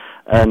Tat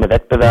einen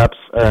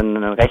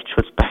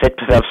Rechtsschutz bei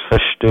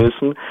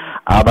Wettbewerbsverstößen,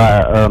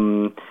 aber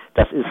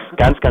das ist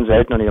ganz, ganz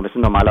selten und das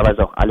sind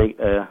normalerweise auch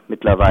alle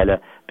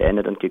mittlerweile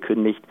beendet und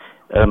gekündigt.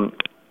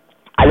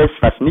 Alles,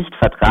 was nicht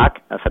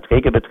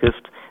Verträge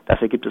betrifft,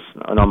 dafür gibt es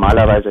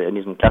normalerweise in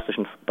diesem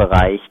klassischen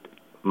Bereich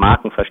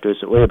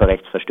Markenverstöße,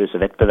 Urheberrechtsverstöße,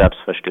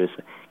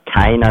 Wettbewerbsverstöße,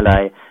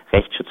 keinerlei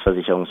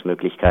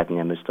Rechtsschutzversicherungsmöglichkeiten.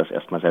 Ihr müsst das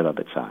erstmal selber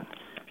bezahlen.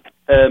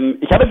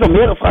 Ich habe jetzt noch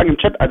mehrere Fragen im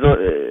Chat, also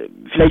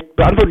vielleicht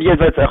beantwortet ihr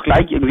jetzt auch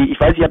gleich irgendwie.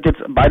 Ich weiß, ihr habt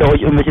jetzt beide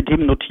euch irgendwelche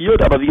Themen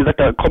notiert, aber wie gesagt,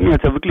 da kommen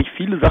jetzt ja wirklich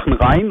viele Sachen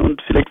rein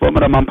und vielleicht wollen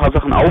wir da mal ein paar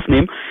Sachen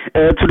aufnehmen.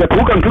 Zu der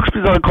Poker- und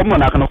Glücksspielsache kommen wir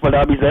nachher noch, weil da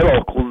habe ich selber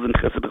auch großes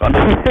Interesse dran.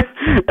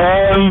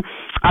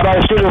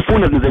 Aber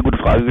Stereophon hat eine sehr gute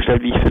Frage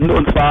gestellt, wie ich finde,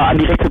 und zwar an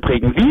die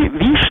Rechtsprägen.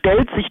 Wie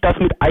stellt sich das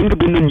mit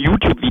eingebundenen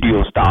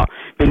YouTube-Videos dar?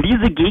 Wenn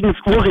diese gegen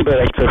das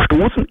Urheberrecht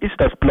verstoßen, ist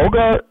das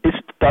Blogger,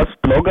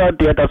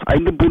 der das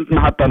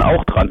eingebunden hat, dann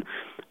auch dran?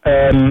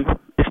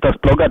 Ist das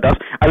Blogger das?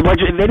 Also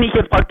wenn ich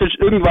jetzt praktisch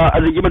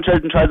also jemand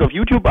stellt einen Scheiß auf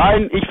YouTube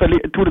ein, ich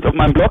tue das auf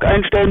meinem Blog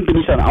einstellen, bin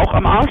ich dann auch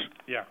am Arsch?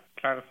 Ja,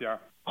 klares Ja.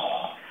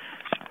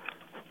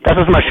 Das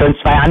ist mal schön,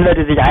 zwei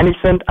Anwälte sich einig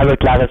sind, also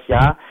klares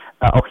Ja.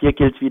 Auch hier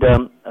gilt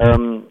wieder,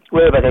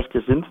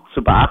 Urheberrechte sind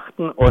zu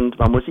beachten und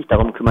man muss sich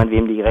darum kümmern,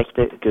 wem die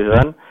Rechte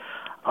gehören.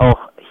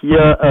 Auch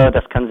hier,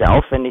 das kann sehr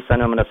aufwendig sein,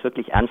 wenn man das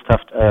wirklich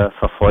ernsthaft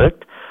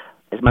verfolgt.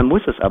 Man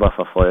muss es aber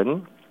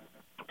verfolgen.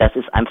 Das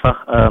ist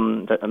einfach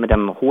mit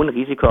einem hohen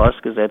Risiko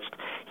ausgesetzt,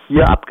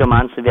 hier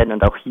abgemahnt zu werden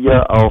und auch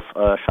hier auf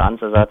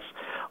Schadensersatz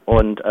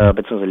und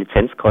beziehungsweise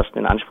Lizenzkosten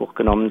in Anspruch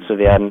genommen zu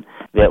werden.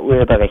 Wer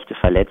Urheberrechte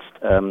verletzt,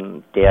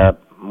 der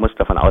muss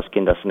davon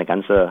ausgehen, dass eine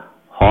ganze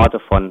Horde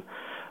von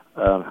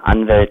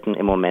Anwälten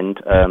im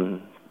Moment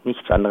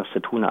nichts anderes zu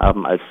tun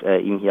haben, als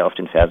ihm hier auf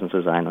den Fersen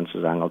zu sein und zu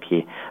sagen,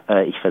 okay,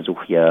 ich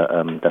versuche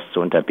hier das zu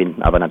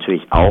unterbinden, aber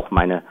natürlich auch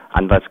meine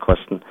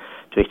Anwaltskosten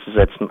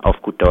durchzusetzen,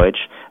 auf gut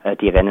Deutsch.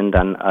 Die rennen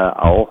dann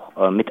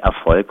auch mit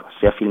Erfolg,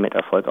 sehr viel mit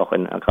Erfolg, auch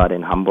gerade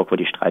in Hamburg, wo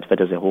die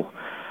Streitwerte sehr hoch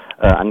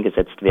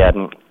angesetzt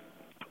werden,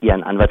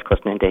 ihren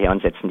Anwaltskosten hinterher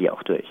und setzen die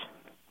auch durch.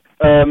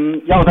 Ja,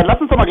 und dann lass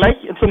uns doch mal gleich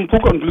zum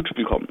Poker- und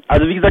Glücksspiel kommen.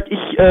 Also wie gesagt,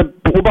 ich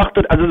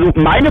beobachte, also so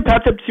meine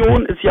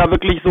Perzeption ist ja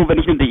wirklich so, wenn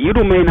ich eine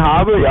DE-Domain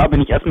habe, ja, bin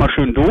ich erstmal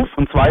schön doof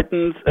und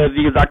zweitens,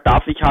 wie gesagt,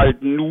 darf ich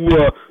halt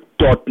nur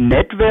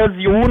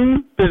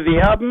 .NET-Version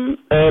bewerben,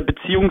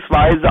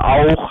 beziehungsweise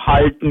auch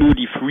halt nur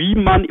die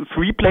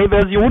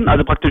Free-Play-Version,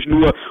 also praktisch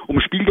nur um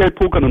Spielgeld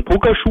pokern und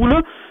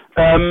Pokerschule.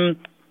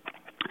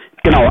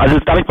 Genau, also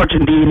das darf ich praktisch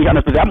in DE nicht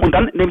anders bewerben. Und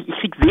dann, nämlich, ich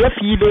kriege sehr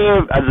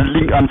viele, also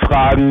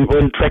Linkanfragen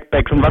und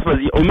Trackbacks und was weiß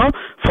ich immer,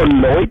 von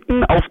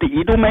Leuten auf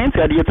DE-Domains,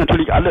 ja, die jetzt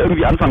natürlich alle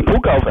irgendwie anfangen,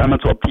 Poker auf einmal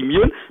zu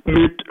optimieren,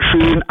 mit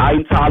schön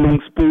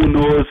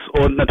Einzahlungsbonus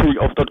und natürlich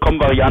auf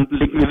 .com-Varianten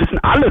linken. Wir wissen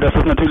alle, dass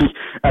das natürlich,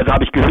 also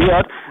habe ich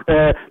gehört,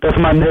 dass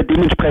man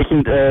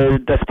dementsprechend,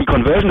 dass die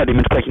Conversion da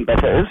dementsprechend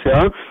besser ist,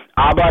 ja.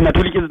 Aber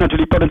natürlich ist es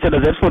natürlich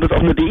potenzieller Selbstmord, das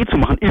auf eine DE zu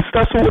machen. Ist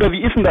das so oder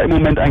wie ist denn da im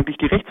Moment eigentlich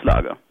die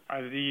Rechtslage?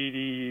 Also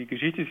die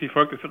Geschichte ist wie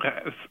folgt.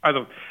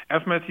 Also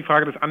erstmal ist die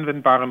Frage des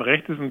anwendbaren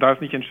Rechtes und da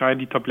ist nicht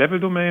entscheidend die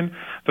Top-Level-Domain,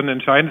 sondern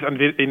entscheidend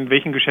ist, in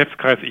welchen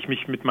Geschäftskreis ich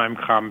mich mit meinem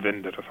Kram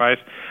wende. Das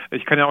heißt,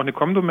 ich kann ja auch eine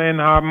Com-Domain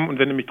haben und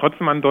wende mich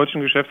trotzdem an einen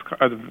deutschen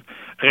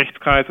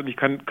Rechtskreis und ich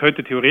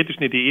könnte theoretisch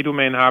eine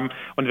DE-Domain haben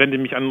und wende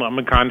mich an einen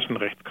amerikanischen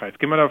Rechtskreis.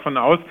 Gehen wir davon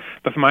aus,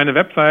 dass meine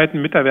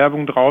Webseiten mit der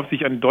Werbung drauf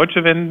sich an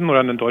Deutsche wenden oder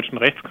an den deutschen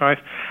Rechtskreis,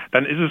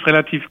 dann ist es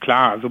relativ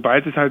klar.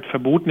 Sobald es halt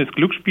verbotenes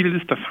Glücksspiel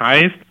ist, das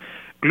heißt,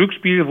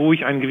 Glücksspiel, wo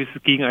ich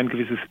gegen ein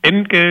gewisses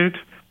Entgelt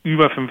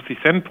über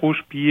 50 Cent pro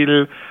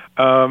Spiel,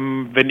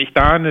 wenn ich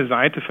da eine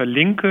Seite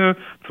verlinke,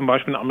 zum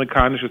Beispiel ein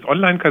amerikanisches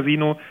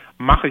Online-Casino,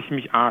 mache ich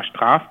mich A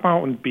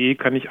strafbar und B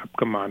kann ich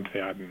abgemahnt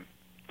werden.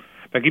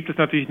 Da gibt es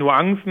natürlich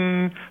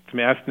Nuancen. Zum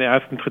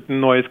 1.1. tritt ein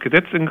neues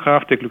Gesetz in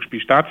Kraft, der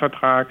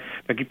Glücksspielstaatsvertrag.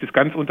 Da gibt es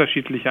ganz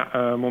unterschiedliche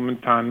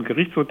momentan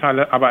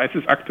Gerichtsurteile. Aber es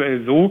ist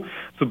aktuell so,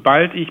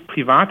 sobald ich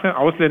private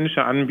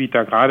ausländische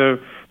Anbieter, gerade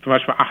zum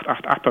Beispiel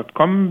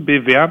 888.com,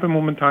 bewerbe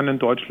momentan in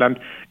Deutschland,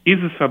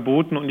 ist es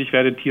verboten und ich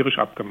werde tierisch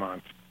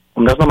abgemahnt.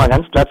 Um das nochmal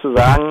ganz klar zu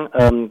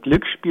sagen,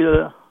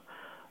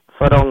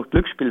 Glücksspielförderung,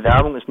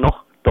 Glücksspielwerbung ist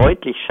noch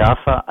deutlich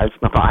schärfer als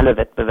normale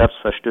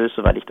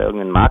Wettbewerbsverstöße, weil ich da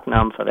irgendeinen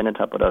Markennamen verwendet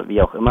habe oder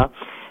wie auch immer.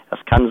 Das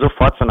kann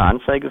sofort zu einer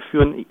Anzeige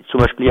führen. Zum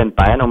Beispiel hier in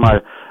Bayern, um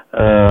mal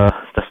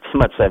das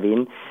Thema zu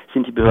erwähnen,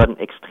 sind die Behörden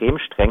extrem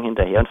streng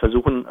hinterher und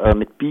versuchen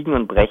mit Biegen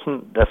und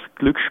Brechen das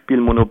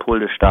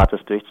Glücksspielmonopol des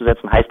Staates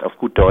durchzusetzen. Heißt auf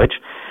gut Deutsch,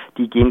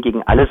 die gehen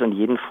gegen alles und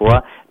jeden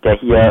vor, der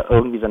hier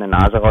irgendwie seine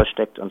Nase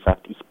raussteckt und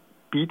sagt, ich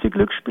biete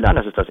Glücksspiel an,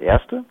 das ist das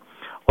Erste.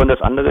 Und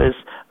das andere ist,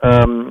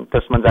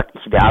 dass man sagt,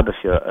 ich werbe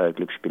für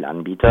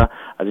Glücksspielanbieter.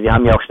 Also wir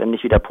haben ja auch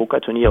ständig wieder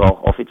Pokerturniere,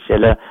 auch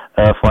offizielle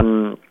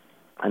von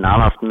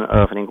namhaften,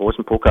 von den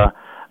großen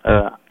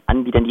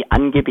Poker-Anbietern, die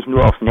angeblich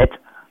nur auf Net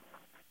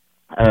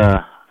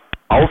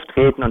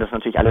auftreten und das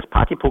natürlich alles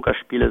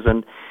Party-Pokerspiele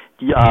sind,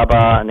 die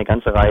aber eine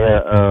ganze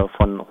Reihe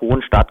von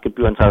hohen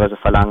Startgebühren teilweise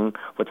verlangen,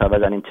 wo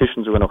teilweise an den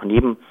Tischen, sogar noch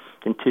neben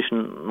den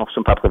Tischen noch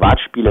so ein paar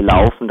Privatspiele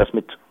laufen, das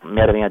mit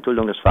mehr oder weniger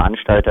Duldung des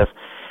Veranstalters.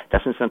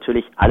 Das ist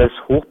natürlich alles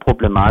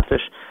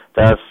hochproblematisch.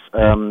 Das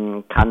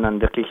kann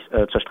dann wirklich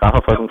zur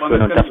Strafverfolgung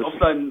führen. Und das ist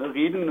offline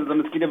reden,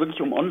 sondern es geht ja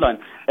wirklich um online.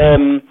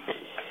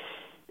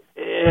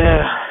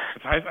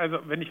 Das heißt also,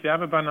 wenn ich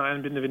Werbebanner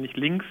einbinde, wenn ich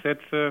Links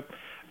setze,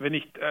 wenn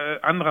ich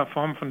andere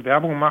Formen von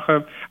Werbung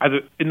mache, also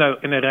in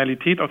der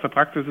Realität aus der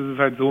Praxis ist es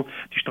halt so,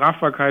 die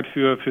Strafbarkeit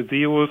für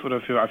SEOs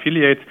oder für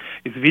Affiliates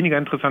ist weniger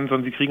interessant,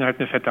 sondern sie kriegen halt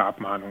eine fette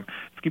Abmahnung.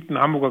 Es gibt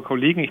einen Hamburger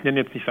Kollegen, ich nenne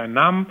jetzt nicht seinen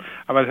Namen,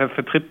 aber er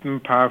vertritt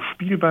ein paar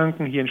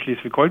Spielbanken hier in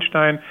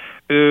Schleswig-Holstein,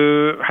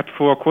 hat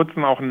vor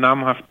kurzem auch einen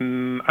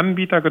namhaften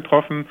Anbieter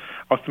getroffen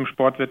aus dem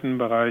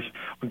Sportwettenbereich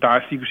und da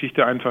ist die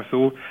Geschichte einfach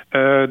so,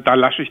 da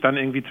lasche ich dann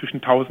irgendwie zwischen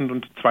 1.000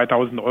 und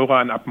 2.000 Euro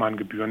an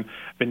Abmahngebühren,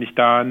 wenn ich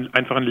da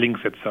einfach einen Link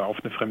setze auf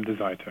eine fremde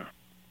Seite.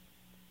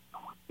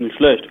 Nicht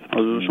schlecht,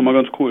 also schon mal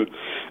ganz cool.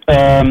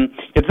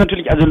 Jetzt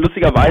natürlich, also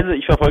lustigerweise,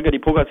 ich verfolge ja die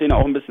Pokerszene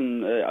auch ein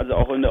bisschen, also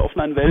auch in der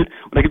Offline-Welt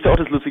und da gibt's ja auch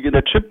das Lustige,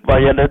 der Chip war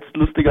ja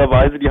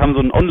lustigerweise, die haben so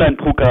ein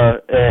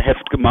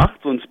Online-Poker-Heft gemacht,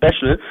 so ein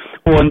Special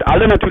und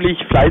alle natürlich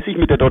fleißig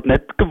mit der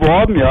 .net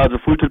geworben, ja, also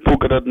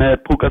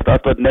fulltiltpoker.net,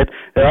 pokerstars.net,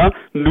 ja,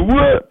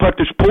 nur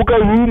praktisch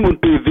Pokerroom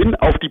und Bewin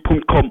auf die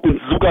 .com und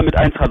sogar mit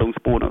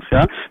Einzahlungsbonus,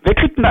 ja. Wer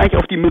kriegt denn eigentlich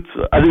auf die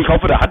Mütze? Also ich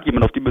hoffe, da hat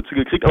jemand auf die Mütze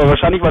gekriegt, aber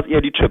wahrscheinlich war es eher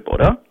die Chip,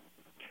 oder?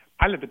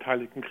 Alle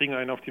Beteiligten kriegen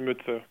einen auf die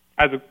Mütze.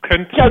 Also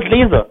könnten... Ich als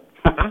Leser.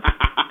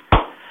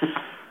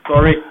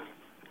 Sorry.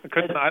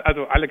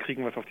 Also alle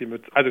kriegen was auf die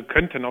Mütze, also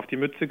könnten auf die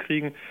Mütze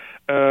kriegen.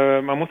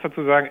 Man muss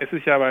dazu sagen, es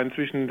ist ja aber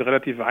inzwischen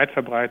relativ weit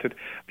verbreitet.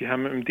 Wir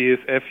haben im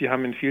DSF, wir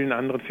haben in vielen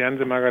anderen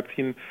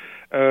Fernsehmagazinen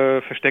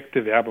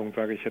versteckte Werbung,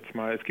 sage ich jetzt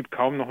mal. Es gibt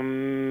kaum noch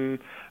ein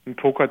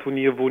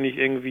Pokerturnier, wo nicht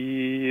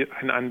irgendwie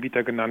ein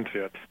Anbieter genannt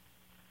wird.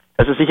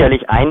 Das ist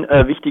sicherlich ein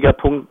wichtiger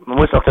Punkt. Man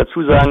muss auch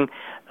dazu sagen,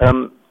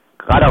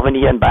 gerade auch wenn die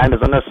hier in Bayern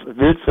besonders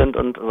wild sind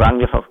und sagen,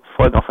 wir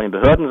verfolgen auch von den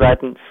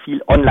Behördenseiten,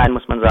 viel online,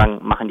 muss man sagen,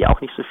 machen die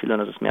auch nicht so viel und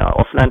das ist mehr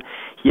offline.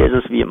 Hier ist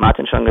es, wie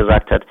Martin schon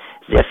gesagt hat,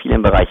 sehr viel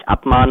im Bereich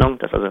Abmahnung,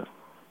 dass also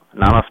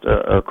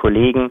namhafte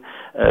Kollegen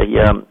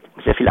hier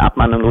sehr viele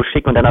Abmahnungen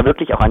losschicken und dann auch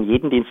wirklich auch an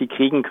jeden, den sie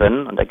kriegen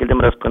können. Und da gilt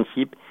immer das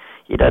Prinzip,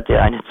 jeder,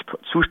 der eine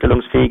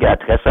zustellungsfähige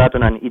Adresse hat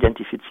und einen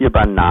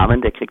identifizierbaren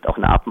Namen, der kriegt auch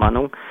eine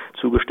Abmahnung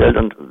zugestellt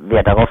und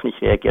wer darauf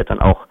nicht reagiert, dann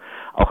auch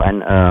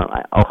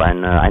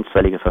eine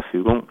einstweilige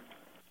Verfügung.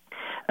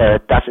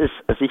 Das ist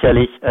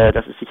sicherlich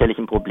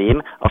ein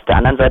Problem. Auf der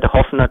anderen Seite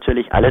hoffen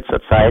natürlich alle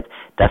zurzeit,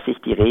 dass sich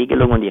die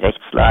Regelung und die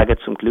Rechtslage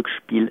zum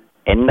Glücksspiel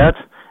ändert.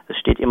 Es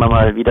steht immer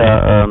mal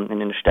wieder in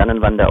den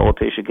Sternen, wann der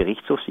Europäische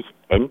Gerichtshof sich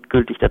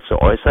endgültig dazu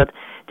äußert.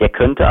 Der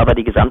könnte aber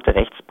die gesamte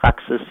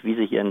Rechtspraxis, wie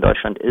sie hier in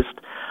Deutschland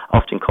ist,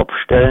 auf den Kopf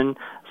stellen.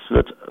 Es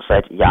wird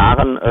seit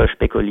Jahren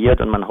spekuliert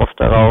und man hofft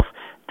darauf,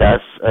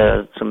 dass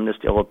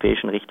zumindest die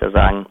europäischen Richter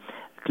sagen,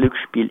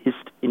 Glücksspiel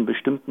ist in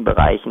bestimmten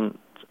Bereichen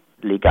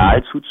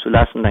legal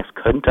zuzulassen. Das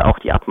könnte auch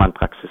die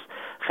Abmahnpraxis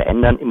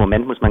verändern. Im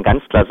Moment muss man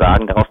ganz klar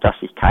sagen, darauf darf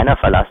sich keiner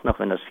verlassen, auch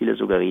wenn das viele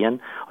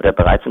suggerieren oder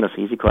bereit sind, das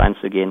Risiko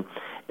einzugehen.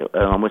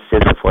 Man muss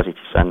sehr, sehr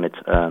vorsichtig sein mit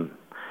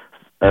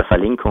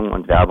Verlinkungen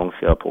und Werbung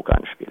für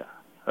Pokeranspieler,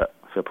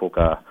 für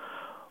Poker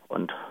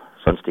und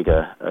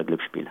sonstige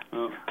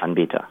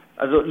Glücksspielanbieter.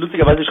 Also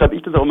lustigerweise schreibe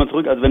ich das auch immer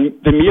zurück. Also wenn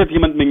mir jetzt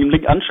jemand mit dem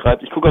Link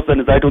anschreibt, ich gucke auf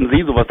seine Seite und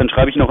sehe sowas, dann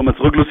schreibe ich ihn auch immer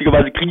zurück.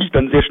 Lustigerweise kriege ich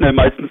dann sehr schnell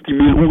meistens die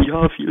Mail, oh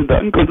ja, vielen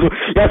Dank und so.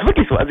 Ja, ist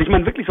wirklich so. Also ich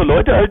meine wirklich so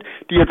Leute halt,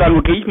 die jetzt sagen,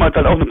 okay, ich mache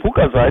halt auch eine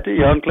Pokerseite,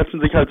 ja, und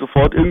klatschen sich halt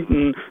sofort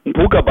irgendeinen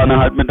Pokerbanner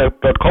halt mit der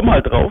 .com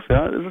halt drauf,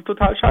 ja. Das ist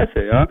total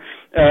scheiße, ja.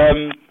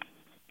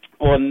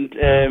 Und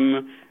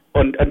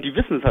die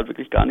wissen es halt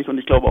wirklich gar nicht und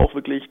ich glaube auch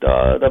wirklich,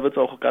 da wird es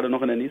auch gerade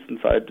noch in der nächsten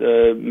Zeit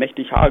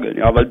mächtig hageln,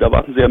 ja, weil da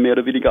warten sie ja mehr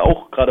oder weniger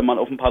auch gerade mal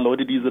auf ein paar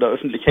Leute, die sie da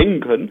öffentlich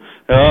hängen können,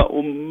 ja,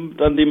 um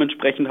dann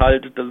dementsprechend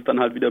halt, dass es dann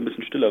halt wieder ein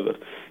bisschen stiller wird.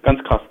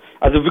 Ganz krass.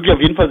 Also wirklich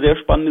auf jeden Fall sehr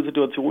spannende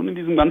Situation in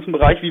diesem ganzen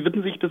Bereich. Wie wird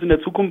denn sich das in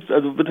der Zukunft,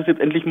 also wird es jetzt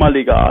endlich mal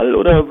legal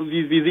oder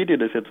wie seht ihr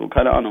das jetzt so?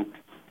 Keine Ahnung.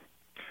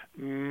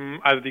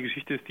 Also die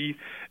Geschichte ist die,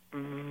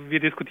 wir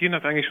diskutieren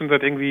das eigentlich schon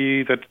seit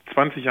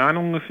 20 Jahren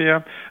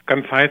ungefähr,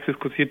 ganz heiß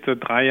diskutiert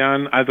seit 3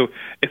 Jahren. Also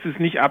es ist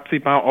nicht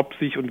absehbar, ob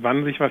sich und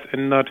wann sich was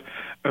ändert.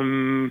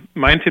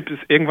 Mein Tipp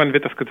ist, irgendwann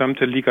wird das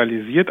Gesamte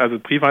legalisiert, also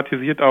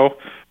privatisiert auch.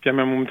 Wir haben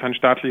ja momentan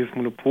staatliches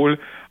Monopol.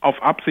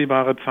 Auf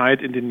absehbare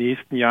Zeit in den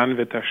nächsten Jahren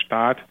wird der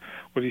Staat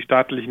oder die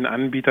staatlichen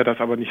Anbieter das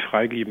aber nicht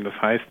freigeben. Das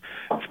heißt,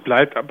 es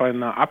bleibt bei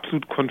einer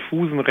absolut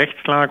konfusen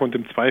Rechtslage und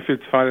im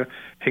Zweifelsfall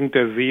hängt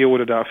der SEO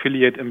oder der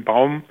Affiliate im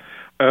Baum,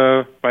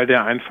 weil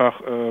der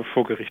einfach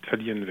vor Gericht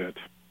verlieren wird.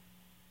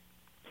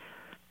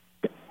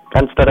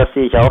 Ganz klar, das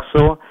sehe ich auch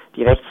so.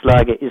 Die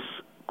Rechtslage ist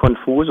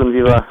konfus und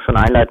wie wir schon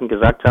einleitend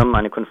gesagt haben,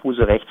 eine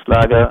konfuse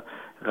Rechtslage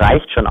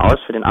reicht schon aus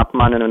für den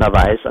Abmahnenden und er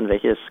weiß, an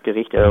welches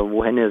Gericht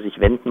wohin er sich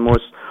wenden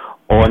muss.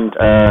 Und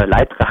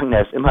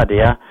Leidtragender ist immer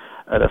der,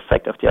 das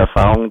zeigt auch die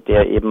Erfahrung,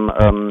 der eben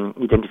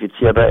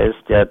identifizierbar ist,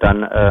 der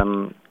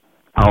dann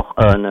auch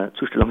eine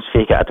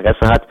zustellungsfähige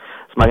Adresse hat.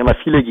 Es mag immer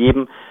viele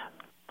geben,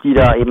 die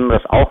da eben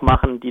das auch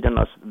machen, die dann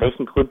aus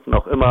welchen Gründen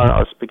auch immer,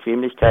 aus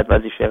Bequemlichkeit,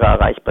 weil sie schwerer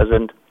erreichbar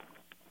sind,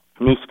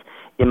 nicht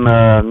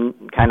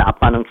keine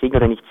Abmahnung kriegen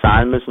oder nicht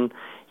zahlen müssen.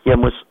 Hier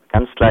muss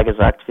ganz klar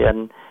gesagt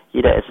werden,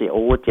 jeder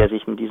SEO, der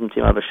sich mit diesem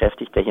Thema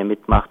beschäftigt, der hier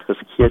mitmacht,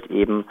 riskiert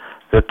eben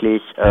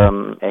wirklich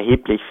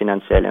erheblich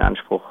finanziell in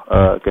Anspruch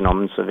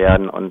genommen zu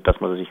werden und das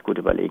muss er sich gut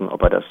überlegen,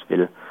 ob er das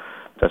will.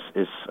 Das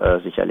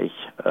ist sicherlich,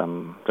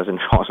 das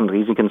sind Chancen und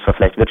Risiken, zwar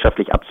vielleicht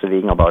wirtschaftlich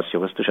abzuwägen, aber aus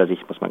juristischer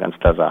Sicht muss man ganz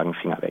klar sagen,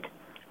 Finger weg.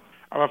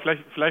 Aber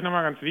vielleicht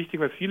nochmal ganz wichtig,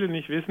 was viele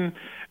nicht wissen,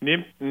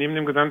 neben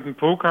dem gesamten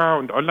Poker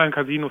und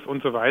Online-Casinos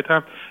und so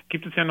weiter,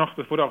 gibt es ja noch,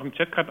 das wurde auch im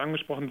Chat gerade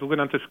angesprochen,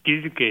 sogenannte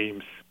Skill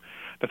Games.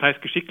 Das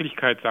heißt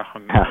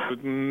Geschicklichkeitssachen,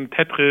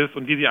 Tetris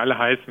und wie sie alle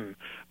heißen.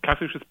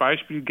 Klassisches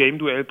Beispiel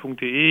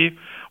GameDuell.de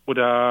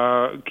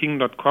oder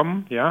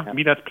King.com,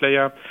 Midas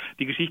Player.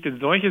 Die Geschichte,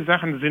 solche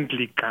Sachen sind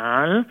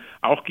legal,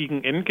 auch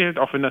gegen Entgelt,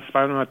 auch wenn das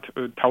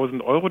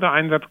 200.000 Euro der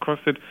Einsatz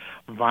kostet,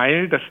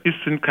 weil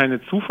sind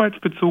keine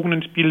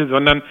zufallsbezogenen Spiele,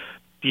 sondern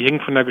die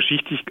hängen von der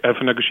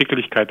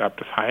Geschicklichkeit ab.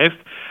 Das heißt,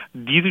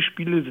 diese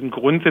Spiele sind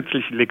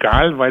grundsätzlich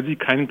legal, weil sie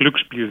kein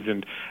Glücksspiel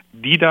sind.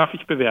 Die darf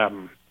ich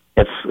bewerben.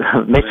 Jetzt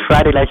möchte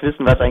Friday gleich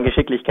wissen, was ein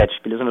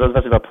Geschicklichkeitsspiel ist und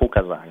was über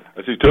Poker sagen.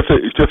 Also ich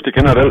dürfte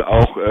generell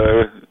auch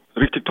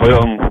richtig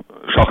teuer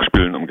Schach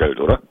spielen um Geld,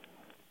 oder?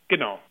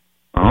 Genau.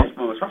 Aha. Echt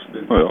mal Schach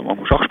spielen? Ja, machen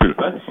wir Schachspiel.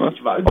 Ab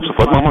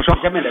sofort machen wir Schach.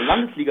 Ich habe ja in der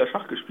Landesliga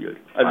Schach gespielt.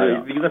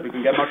 Also wie gesagt, wir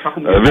können gerne mal Schach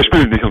wir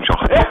spielen nicht um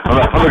Schach.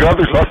 Haben wir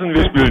gerade beschlossen,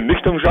 wir spielen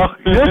nicht um Schach.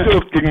 Ihr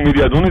dürft gegen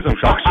Mediadonis um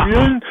Schach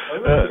spielen,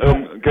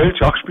 Geld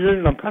Schach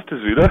spielen, dann passt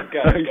es wieder.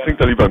 Ich trinke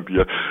da lieber ein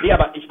Bier. Nee,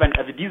 aber ich meine,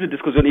 also diese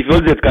Diskussion, ich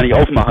will sie jetzt gar nicht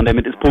aufmachen,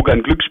 damit ist Poker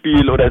ein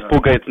Glücksspiel oder ist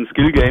Poker jetzt ein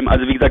Skill-Game.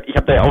 Also wie gesagt, ich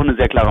habe da ja auch eine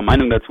sehr klare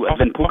Meinung dazu. Also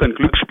wenn Poker ein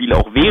Glücksspiel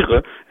auch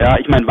wäre,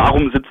 ich meine,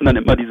 warum sitzen dann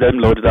immer dieselben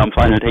Leute da am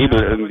Final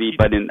Table irgendwie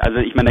bei den, also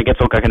ich meine, da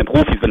gibt's auch gar keine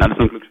Profis, wenn alles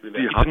nur ein Glücksspiel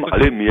wäre. Die haben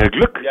alle mehr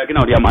Glück. Ja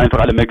genau, die haben einfach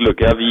alle mehr Glück,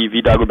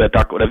 wie Dagobert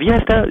Duck oder wie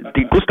heißt der?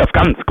 Gustav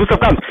Ganz.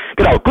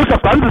 Genau,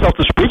 Gustav Ganz ist auch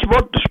das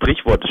Stichwort.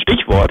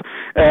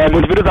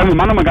 Und ich würde sagen, wir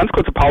machen nochmal ganz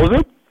kurze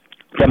Pause.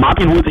 Der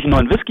Martin holt sich einen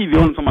neuen Whisky, wir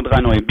holen uns nochmal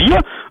 3 neue Bier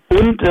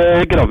und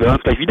genau, wir hören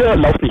uns gleich wieder,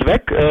 lauft nicht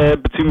weg,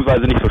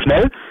 beziehungsweise nicht so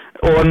schnell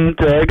und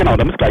genau,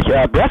 dann bis gleich.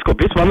 Brasco,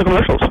 bis wann kommen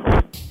wir Schluss?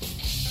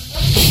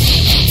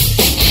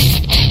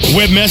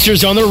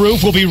 Webmasters on the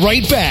Roof will be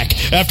right back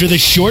after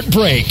this short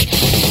break.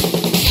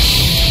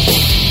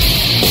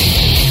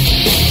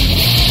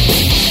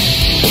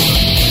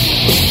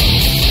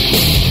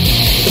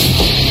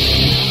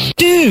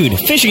 Dude,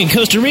 fishing in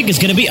Costa Rica is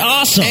going to be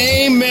awesome.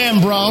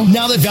 Amen, bro.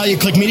 Now that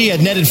ValueClick Media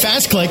had netted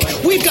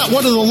FastClick, we've got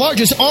one of the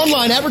largest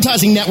online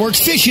advertising networks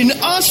fishing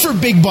us for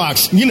big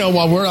bucks. You know,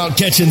 while we're out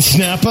catching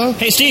snapper.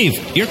 Hey, Steve,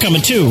 you're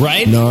coming too,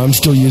 right? No, I'm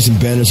still using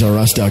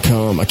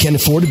BannersRUs.com. I can't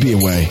afford to be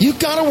away. You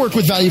gotta work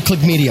with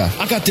ValueClick Media.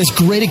 I got this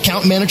great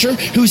account manager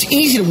who's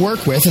easy to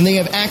work with, and they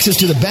have access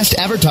to the best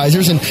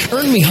advertisers and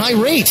earn me high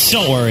rates.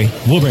 Don't worry,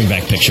 we'll bring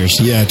back pictures.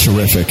 Yeah,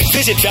 terrific.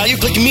 Visit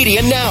ValueClick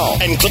Media now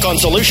and click on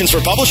Solutions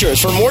for Publishers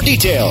for more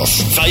details.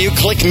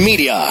 ValueClick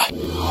Media.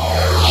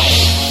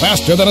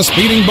 Faster than a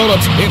speeding bullet.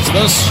 It's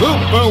the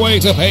super way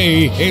to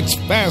pay. It's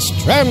Fast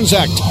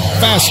Transact.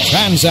 Fast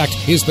Transact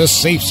is the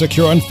safe,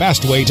 secure, and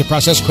fast way to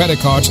process credit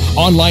cards,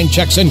 online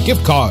checks, and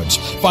gift cards.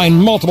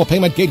 Find multiple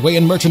payment gateway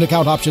and merchant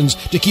account options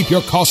to keep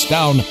your costs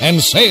down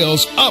and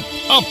sales up,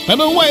 and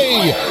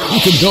away.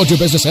 You can build your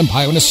business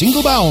empire in a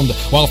single bound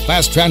while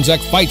Fast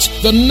Transact fights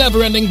the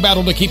never-ending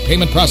battle to keep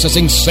payment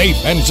processing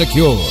safe and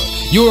secure.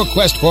 Your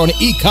quest for an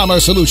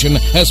e-commerce solution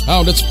has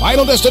found its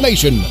final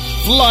destination.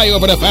 Fly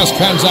over to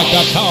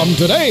FastTransact.com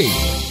today.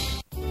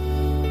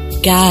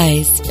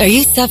 Guys, are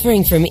you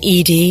suffering from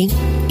ED?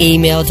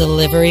 Email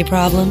delivery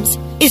problems?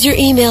 Is your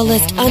email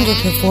list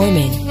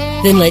underperforming?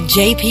 Then let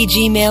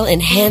JPG Mail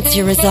enhance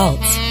your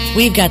results.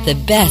 We've got the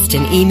best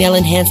in email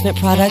enhancement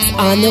products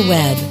on the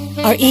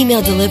web. Our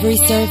email delivery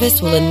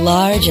service will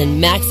enlarge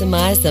and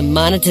maximize the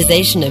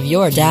monetization of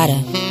your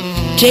data.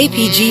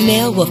 JPG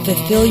Mail will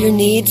fulfill your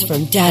needs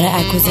from data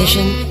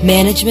acquisition,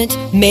 management,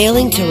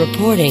 mailing to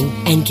reporting,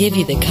 and give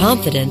you the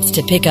confidence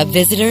to pick up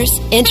visitors,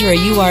 enter a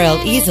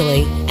URL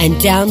easily,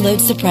 and download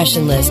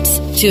suppression lists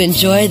to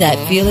enjoy that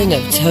feeling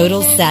of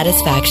total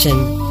satisfaction.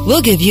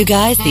 We'll give you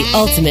guys the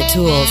ultimate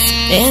tools,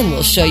 and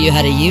we'll show you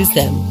how to use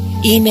them.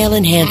 Email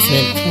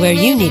enhancement, where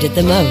you need it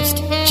the most.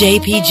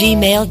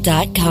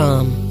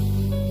 JPGmail.com.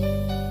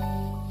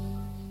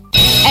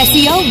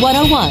 SEO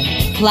 101.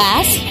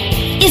 Class?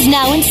 is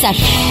now in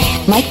session.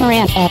 Mike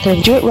Moran, author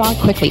of Do It Wrong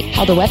Quickly,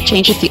 How the Web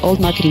Changes the Old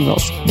Marketing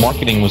Rules.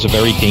 Marketing was a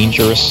very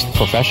dangerous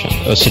profession,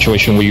 a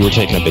situation where you were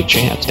taking a big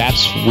chance.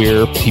 That's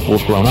where people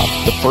have grown up.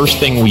 The first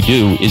thing we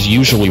do is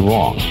usually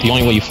wrong. The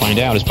only way you find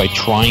out is by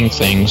trying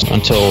things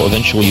until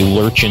eventually you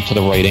lurch into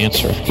the right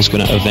answer. It's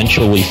going to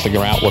eventually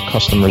figure out what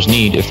customers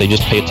need if they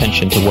just pay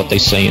attention to what they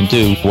say and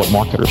do, what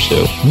marketers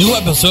do. New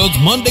episodes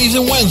Mondays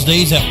and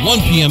Wednesdays at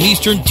 1 p.m.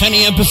 Eastern, 10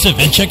 a.m.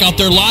 Pacific. And check out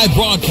their live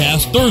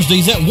broadcast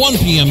Thursdays at 1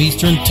 p.m.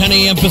 Eastern, 10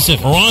 a.m.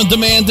 Pacific. Or on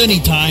demand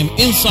anytime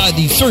inside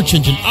the Search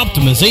Engine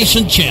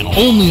Optimization channel.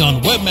 Only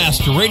on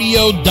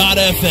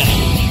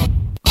WebmasterRadio.fm.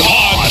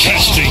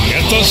 Podcasting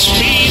at the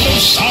speed of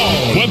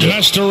sound.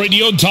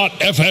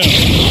 WebmasterRadio.fm.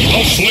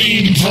 The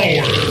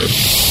flamethrower.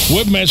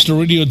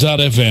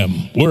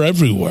 WebmasterRadio.fm. We're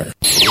everywhere.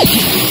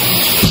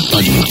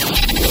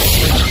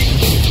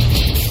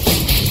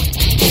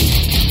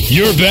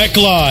 You're back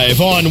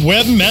live on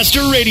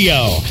Webmaster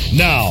Radio.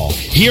 Now,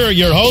 here are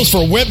your hosts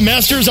for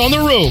Webmasters on the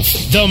Roof,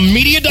 the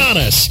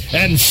Mediadonis,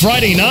 and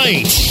Friday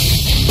Night.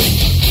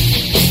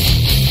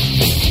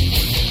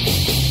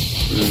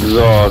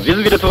 So, wir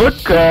sind wieder zurück,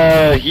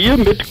 hier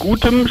mit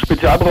gutem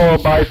Spezialbrauer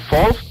bei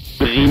Forst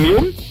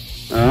Premium.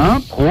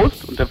 Ja,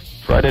 Prost. Und der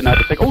Friday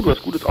Night Attack. Oh, du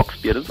hast gutes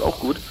Ochsbier, das ist auch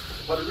gut.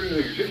 Das war übrigens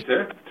eine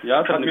Geschichte.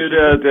 Ja, das hat mir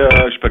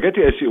der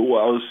Spaghetti-SEO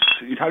aus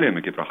Italien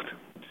mitgebracht.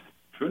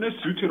 Schönes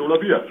Südtiroler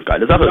Bier.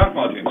 Geile Sache.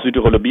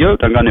 Südtiroler Bier,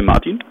 danke an den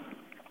Martin.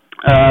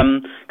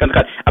 Ganz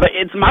geil. Aber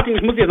jetzt, Martin,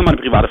 ich muss dir jetzt nochmal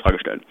eine private Frage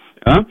stellen.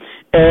 Ja?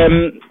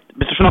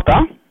 Bist du schon noch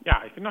da?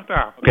 Ja, ich bin noch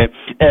da. Okay.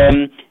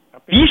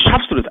 Wie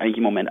schaffst du das eigentlich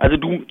im Moment? Also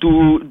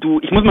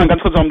ich muss mal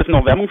ganz kurz noch ein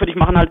bisschen Werbung für dich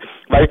machen halt,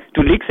 weil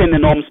du legst ja einen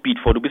enormen Speed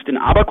vor. Du bist in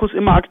Abacus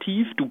immer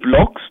aktiv, du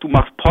bloggst, du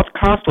machst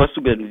Podcasts, du hast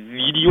sogar einen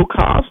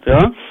Videocast,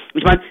 ja?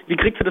 Ich meine, wie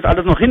kriegst du das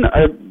alles noch hin,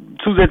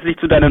 zusätzlich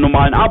zu deiner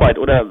normalen Arbeit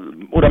oder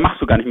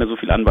machst du gar nicht mehr so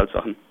viele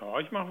Anwaltssachen? Ja,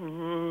 ich mache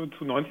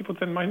zu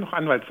 90% mache ich noch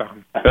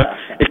Anwaltssachen. Ja?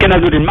 Ich kenne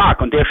also den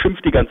Marc und der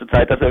schimpft die ganze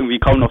Zeit, dass er irgendwie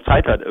kaum noch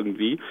Zeit hat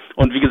irgendwie.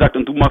 Und wie gesagt,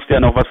 und du machst ja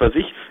noch was weiß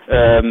ich,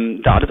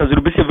 da alles. Also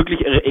du bist ja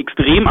wirklich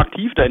extrem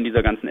aktiv da in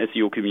dieser ganzen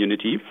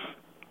SEO-Community.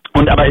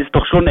 Aber ist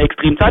doch schon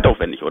extrem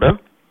zeitaufwendig, oder?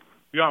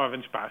 Ja, aber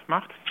wenn es Spaß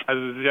macht.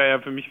 Also es ist ja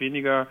für mich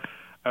weniger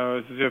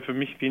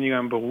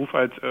ein Beruf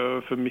als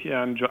für mich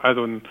eher ein Job,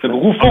 also eine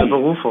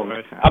Berufung.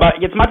 Aber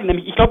jetzt Martin,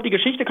 nämlich, ich glaube, die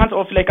Geschichte kannst du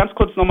auch vielleicht ganz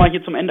kurz nochmal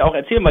hier zum Ende auch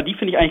erzählen, weil die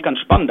finde ich eigentlich ganz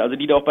spannend, also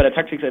die du auch bei der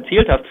Taxix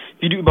erzählt hast,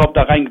 wie du überhaupt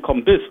da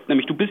reingekommen bist.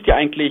 Nämlich du bist ja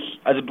eigentlich,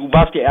 also du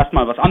warst ja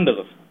erstmal was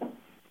anderes.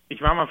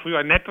 Ich war mal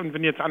früher nett und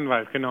bin jetzt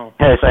Anwalt, genau.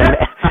 Er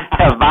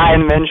war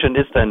ein Mensch und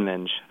ist ein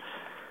Mensch.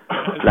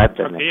 Bleibt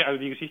er nicht. Okay,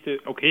 also die Geschichte,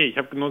 ich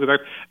habe nur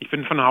gesagt, ich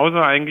bin von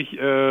Hause eigentlich,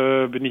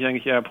 bin ich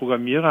eigentlich eher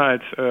Programmierer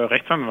als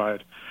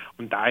Rechtsanwalt.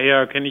 Und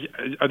daher kenne ich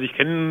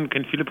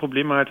viele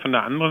Probleme halt von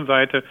der anderen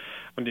Seite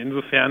und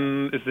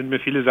insofern sind mir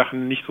viele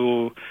Sachen nicht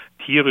so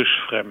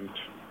tierisch fremd.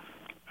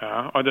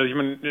 Ja, also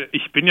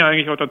ich bin ja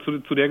eigentlich auch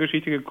zu der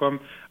Geschichte gekommen,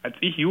 als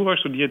ich Jura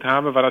studiert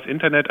habe, war das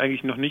Internet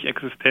eigentlich noch nicht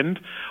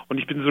existent und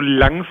ich bin so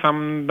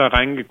langsam da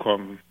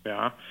reingekommen,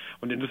 ja.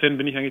 Und insofern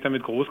bin ich eigentlich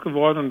damit groß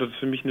geworden und das ist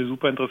für mich eine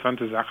super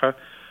interessante Sache.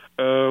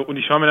 Und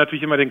ich schaue mir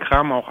natürlich immer den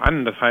Kram auch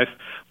an, das heißt,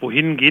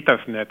 wohin geht das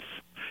Netz?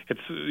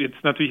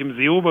 Jetzt natürlich im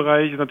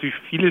SEO-Bereich ist natürlich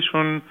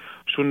schon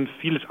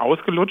vieles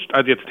ausgelutscht,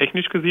 also jetzt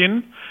technisch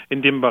gesehen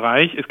in dem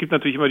Bereich. Es gibt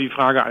natürlich immer die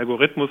Frage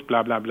Algorithmus,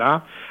 bla bla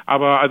bla.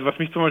 Aber also was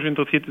mich zum Beispiel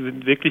interessiert,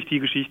 sind wirklich die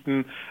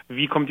Geschichten,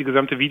 wie kommt die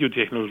gesamte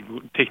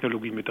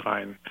Videotechnologie mit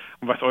rein?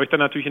 Und was euch dann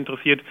natürlich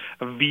interessiert,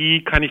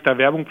 wie kann ich da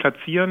Werbung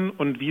platzieren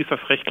und wie ist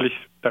das rechtlich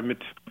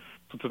damit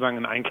sozusagen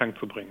in Einklang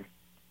zu bringen?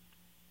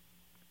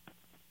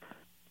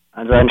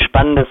 Also ein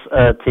spannendes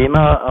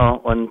Thema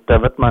und da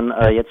wird man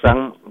jetzt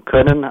sagen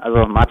können,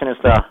 also Martin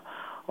ist da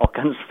auch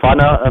ganz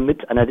vorne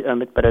mit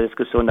bei der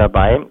Diskussion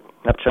dabei.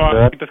 Habt schon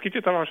gehört. Das gibt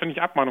jetzt aber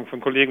wahrscheinlich Abmahnung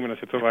von Kollegen, wenn das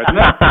jetzt so weit ist.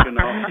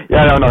 Genau.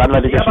 Ja, auch noch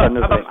anwaltliche Stand.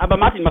 Aber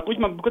Martin, mach ruhig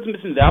mal kurz ein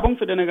bisschen Werbung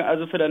für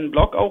deinen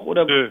Blog auch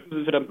oder? Nö.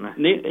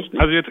 Nee, echt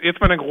nicht. Also jetzt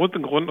mal eine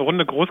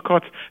Runde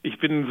Großkotz. Ich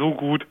bin so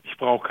gut, ich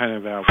brauche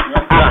keine Werbung.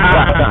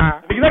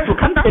 Wie gesagt, du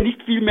kannst ja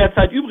nicht viel mehr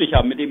Zeit übrig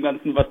haben mit dem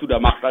Ganzen, was du da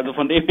machst. Also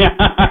von dem her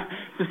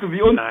bist du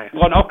wie uns. Nein. Wir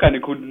brauchen auch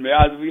keine Kunden mehr.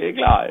 Also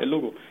klar,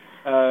 Logo.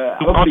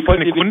 Du brauchst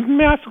keine Kunden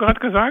mehr, hast du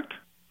gerade gesagt?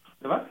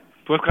 Was?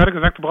 Du hast gerade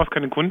gesagt, du brauchst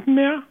keine Kunden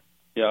mehr?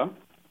 Ja.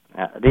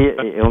 Ja, die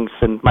Jungs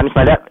sind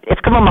manchmal,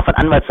 jetzt können wir mal von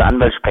Anwalt zu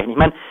Anwalt sprechen. Ich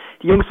meine,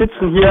 die Jungs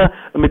sitzen hier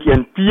mit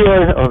ihren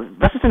Bier.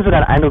 Was ist denn so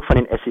dein Eindruck von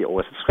den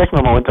SEOs? Jetzt sprechen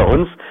wir mal unter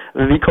uns.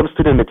 Wie kommst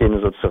du denn mit denen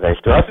so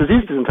zurecht? Du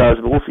siehst, die sind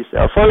teilweise beruflich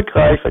sehr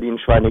erfolgreich, verdienen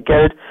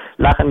Schweinegeld,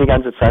 lachen die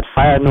ganze Zeit,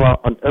 feiern nur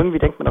und irgendwie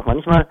denkt man doch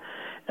manchmal,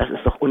 das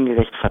ist doch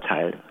ungerecht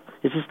verteilt.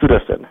 Wie siehst du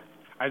das denn?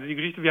 Also die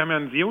Geschichte, wir haben ja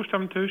einen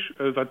SEO-Stammtisch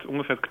seit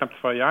ungefähr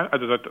 2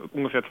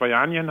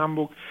 Jahren hier in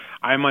Hamburg.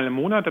 Einmal im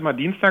Monat, immer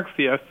dienstags,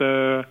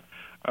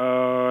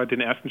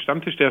 den ersten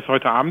Stammtisch, der ist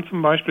heute Abend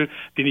zum Beispiel,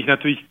 den ich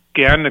natürlich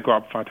gerne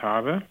geopfert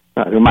habe.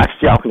 Ja, du magst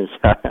ja auch nicht.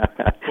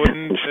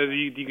 Und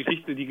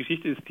die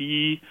Geschichte ist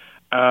die,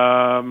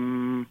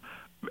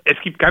 Es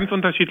gibt ganz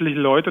unterschiedliche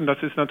Leute und das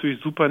ist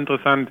natürlich super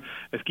interessant.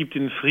 Es gibt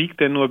den Freak,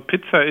 der nur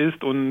Pizza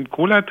isst und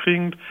Cola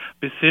trinkt,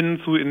 bis hin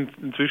zu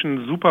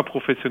inzwischen super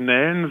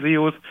professionellen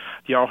SEOs,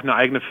 die auch eine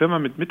eigene Firma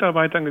mit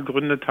Mitarbeitern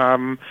gegründet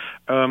haben.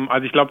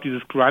 Also ich glaube,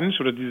 dieses Grunge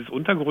oder dieses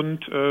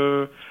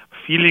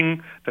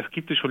Untergrund-Feeling, das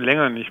gibt es schon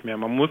länger nicht mehr.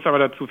 Man muss aber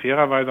dazu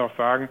fairerweise auch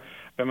sagen,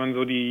 wenn man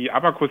so die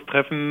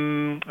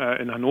Abacus-Treffen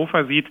in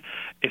Hannover sieht,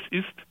 es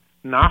ist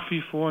nach wie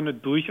vor eine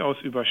durchaus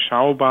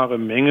überschaubare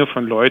Menge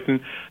von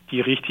Leuten,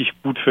 die richtig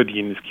gut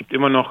verdienen. Es gibt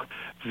immer noch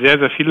sehr,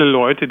 sehr viele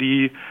Leute,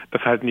 die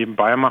das halt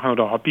nebenbei machen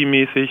oder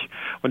hobbymäßig.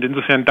 Und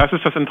insofern, das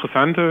ist das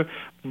Interessante,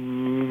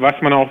 was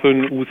man auch so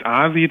in den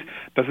USA sieht,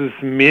 dass es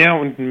mehr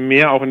und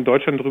mehr auch in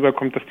Deutschland drüber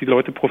kommt, dass die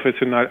Leute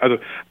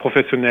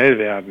professionell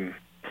werden.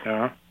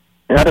 Ja.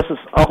 Ja, das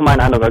ist auch mein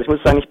Eindruck. Also ich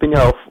muss sagen, ich bin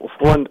ja auch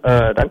froh und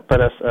dankbar,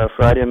 dass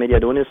Friday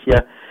Mediadonis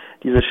hier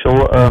diese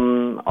Show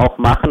auch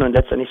machen und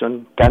letztendlich so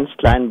einen ganz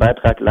kleinen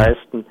Beitrag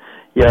leisten,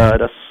 ja,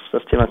 das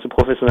Thema zu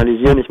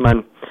professionalisieren. Ich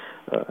meine,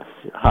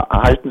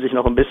 halten sich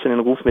noch ein bisschen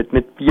den Ruf mit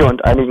Bier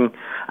und einigen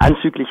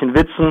anzüglichen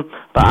Witzen,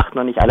 beachten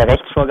noch nicht alle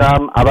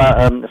Rechtsvorgaben,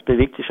 aber es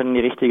bewegt sich schon in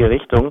die richtige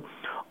Richtung.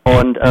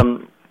 Und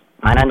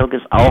mein Eindruck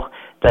ist auch,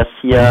 dass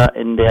hier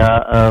in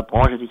der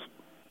Branche sich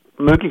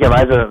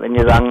möglicherweise, wenn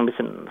wir sagen, ein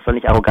bisschen, soll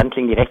nicht arrogant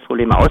klingen, die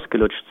Rechtsprobleme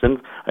ausgelutscht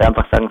sind, oder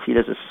einfach sagen,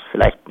 vieles ist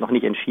vielleicht noch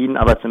nicht entschieden,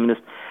 aber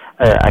zumindest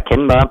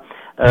erkennbar.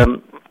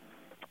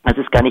 Es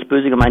ist gar nicht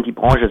böse gemeint, die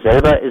Branche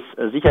selber ist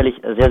sicherlich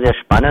sehr, sehr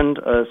spannend.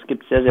 Es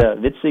gibt sehr,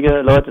 sehr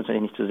witzige Leute, das will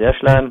ich nicht zu sehr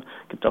schleimen,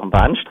 es gibt auch ein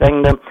paar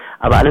anstrengende,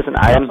 aber alles in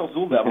allem... Du kannst auch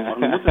so Werbung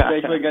machen, du musst ja,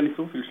 ich will gar nicht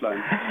so viel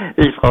schleimen.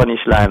 Ich brauche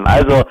nicht schleimen.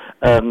 Also,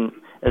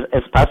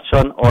 es passt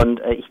schon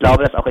und ich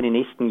glaube, dass auch in den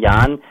nächsten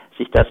Jahren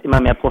sich das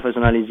immer mehr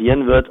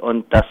professionalisieren wird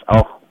und dass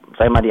auch,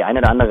 sag ich mal, die eine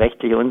oder andere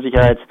rechtliche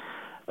Unsicherheit,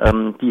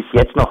 die es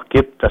jetzt noch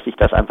gibt, dass sich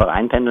das einfach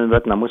einpendeln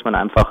wird und da muss man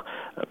einfach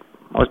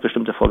muss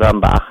bestimmte Vorgaben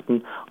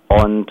beachten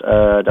und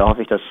da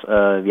hoffe ich, dass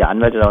wir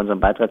Anwälte da unseren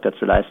Beitrag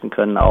dazu leisten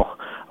können, auch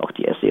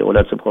die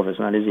SEOler zu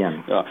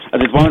professionalisieren. Ja,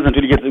 also jetzt wollen wir uns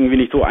natürlich jetzt irgendwie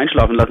nicht so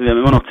einschlafen lassen, wir haben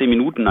immer noch 10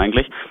 Minuten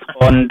eigentlich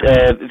und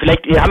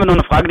vielleicht haben wir noch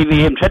eine Frage, die wir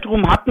hier im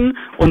Chatroom hatten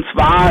und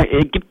zwar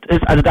gibt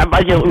es, also da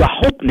weiß ich ja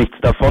überhaupt nichts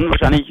davon,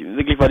 wahrscheinlich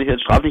wirklich, weil ich es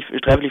jetzt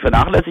sträflich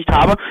vernachlässigt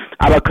habe,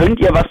 aber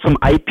könnt ihr was zum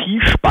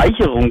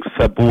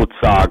IP-Speicherungsverbot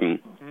sagen?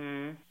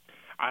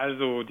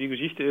 Also die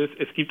Geschichte ist,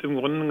 es gibt im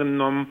Grunde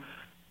genommen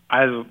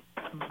also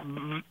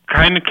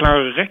keine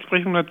klare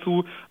Rechtsprechung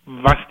dazu,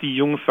 was die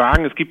Jungs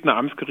sagen. Es gibt eine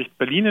Amtsgericht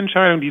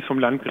Berlin-Entscheidung, die ist vom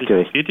Landgericht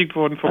bestätigt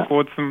worden vor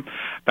kurzem.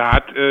 Da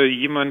hat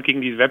jemand gegen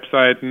die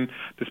Webseiten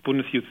des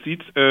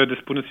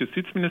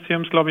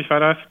Bundesjustizministeriums, glaube ich, war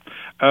das,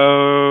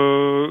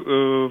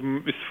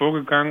 ist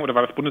vorgegangen, oder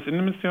war das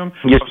Bundesinnenministerium?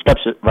 Ich glaube,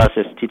 war das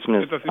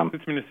Justizministerium. Das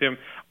Justizministerium.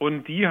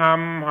 Und die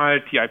haben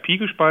halt die IP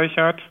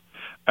gespeichert.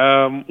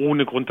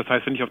 Ohne Grund. Das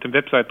heißt, wenn ich auf den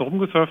Webseiten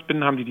rumgesurft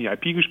bin, haben die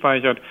IP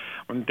gespeichert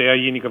und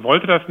derjenige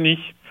wollte das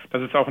nicht.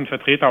 Das ist auch ein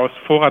Vertreter aus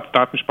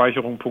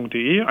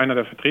Vorratsdatenspeicherung.de, einer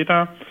der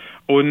Vertreter.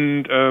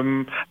 Und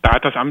da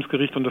hat das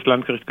Amtsgericht und das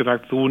Landgericht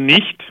gesagt, so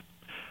nicht.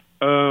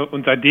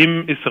 Und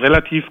seitdem ist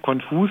relativ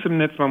konfus im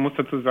Netz. Man muss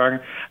dazu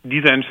sagen,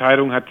 diese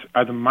Entscheidung hat,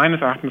 also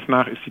meines Erachtens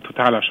nach, ist sie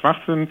totaler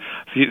Schwachsinn.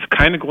 Sie ist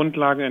keine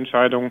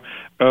Grundlagenentscheidung.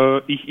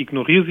 Ich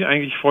ignoriere sie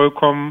eigentlich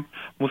vollkommen.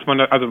 Muss man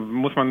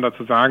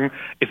dazu sagen,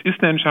 es ist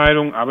eine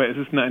Entscheidung, aber es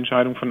ist eine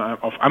Entscheidung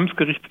auf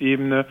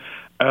Amtsgerichtsebene.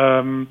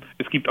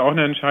 Es gibt auch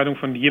eine Entscheidung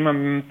von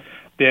jemandem,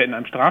 der in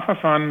einem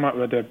Strafverfahren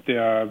oder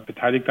der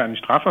Beteiligte eines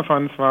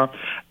Strafverfahrens war.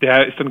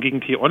 Der ist dann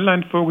gegen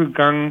T-Online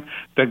vorgegangen.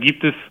 Da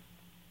gibt es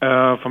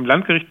vom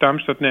Landgericht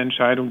Darmstadt eine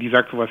Entscheidung, die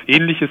sagt sowas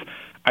Ähnliches.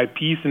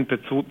 IPs sind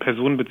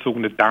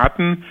personenbezogene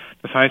Daten.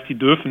 Das heißt, die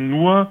dürfen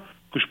nur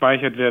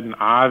gespeichert werden,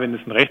 A, wenn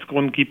es einen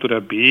Rechtsgrund gibt,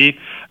 oder B,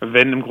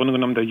 wenn im Grunde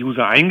genommen der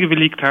User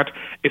eingewilligt hat.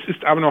 Es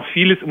ist aber noch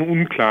vieles im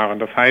Unklaren.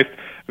 Das heißt,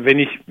 wenn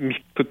ich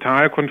mich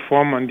total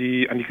konform an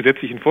die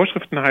gesetzlichen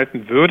Vorschriften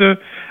halten würde,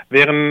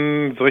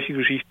 wären solche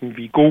Geschichten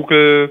wie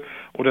Google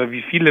oder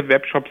wie viele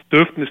Webshops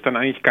dürften es dann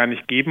eigentlich gar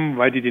nicht geben,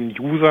 weil die den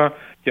User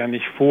ja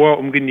nicht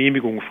um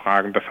Genehmigung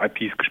fragen, dass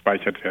IPs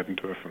gespeichert werden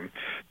dürfen.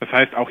 Das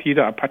heißt, auch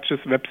jeder Apaches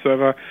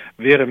Webserver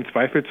wäre im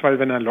Zweifelsfall,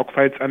 wenn er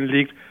Logfiles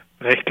anlegt,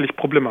 rechtlich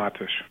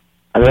problematisch.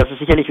 Also das ist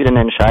sicherlich wieder eine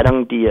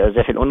Entscheidung, die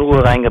sehr viel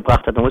Unruhe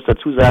reingebracht hat. Man muss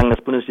dazu sagen,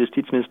 das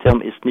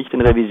Bundesjustizministerium ist nicht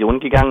in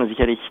Revision gegangen.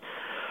 Sicherlich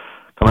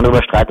kann man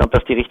darüber streiten, ob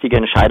das die richtige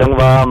Entscheidung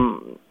war.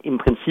 Im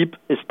Prinzip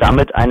ist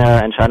damit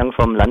eine Entscheidung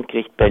vom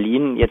Landgericht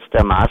Berlin jetzt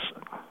der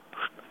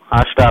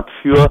Maßstab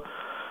für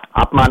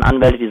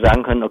Abmahnanwälte, die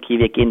sagen können, okay,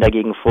 wir gehen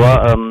dagegen vor.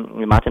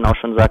 Wie Martin auch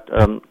schon sagt,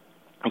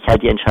 ich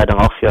halte die Entscheidung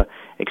auch für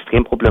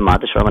extrem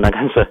problematisch, weil man da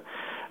ganze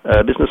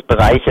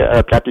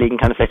Businessbereiche plattlegen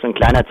kann. Vielleicht so ein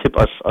kleiner Tipp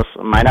aus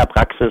meiner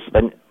Praxis,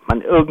 wenn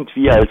man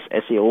irgendwie als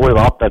SEO,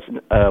 überhaupt als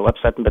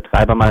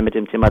Webseitenbetreiber mal mit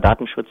dem Thema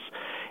Datenschutz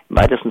im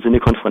weitesten Sinne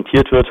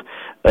konfrontiert wird,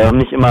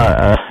 nicht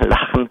immer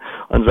lachen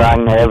und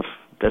sagen, naja,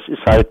 das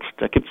ist halt,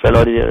 da gibt es ja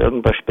Leute,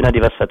 irgendwelche Spinner,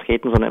 die was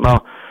vertreten, sondern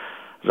immer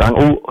sagen,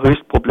 oh,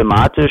 höchst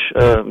problematisch,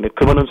 wir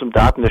kümmern uns um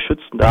Daten, wir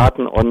schützen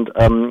Daten und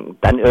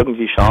dann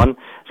irgendwie schauen,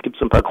 es gibt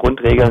so ein paar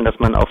Grundregeln, dass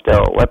man auf der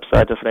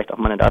Webseite vielleicht auch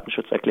mal eine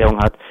Datenschutzerklärung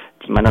hat,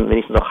 die man dann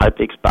wenigstens auch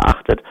halbwegs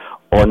beachtet.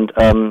 Und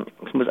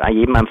es muss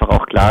jedem einfach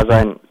auch klar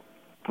sein,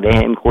 wer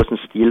hier im großen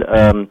Stil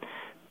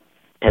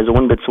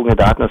personenbezogene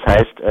Daten, das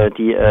heißt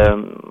die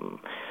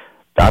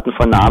Daten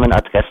von Namen,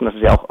 Adressen, das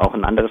ist ja auch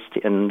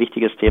ein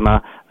wichtiges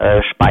Thema,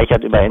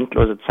 speichert über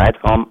endlose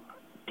Zeitraum,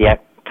 der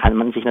kann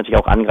man sich natürlich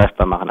auch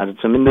angreifbar machen. Also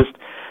zumindest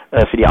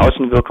für die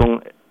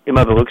Außenwirkung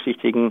immer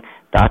berücksichtigen,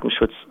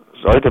 Datenschutz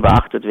sollte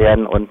beachtet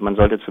werden und man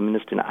sollte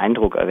zumindest den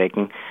Eindruck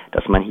erwecken,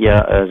 dass man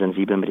hier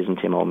sensibel mit diesem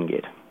Thema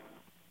umgeht.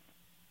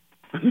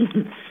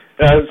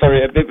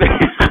 Sorry.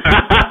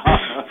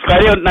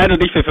 Friday und Nein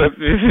und ich, wir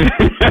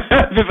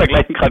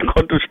vergleichen gerade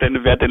Kontostände,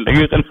 wer hat den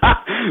längeren.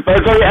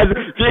 Sorry, also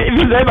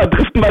wir selber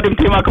driften bei dem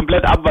Thema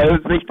komplett ab, weil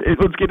uns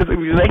geht es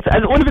irgendwie so rechts.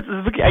 Also ohne Witz ist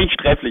es wirklich eigentlich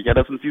sträflich, ja,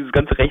 dass uns dieses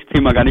ganze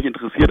Rechtsthema gar nicht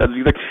interessiert. Also wie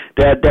gesagt,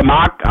 der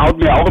Marc haut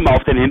mir auch immer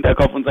auf den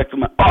Hinterkopf und sagt so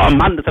mal, oh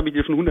Mann, das habe ich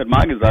dir schon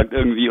 100-mal gesagt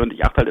irgendwie und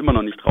ich achte halt immer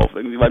noch nicht drauf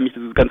irgendwie, weil mich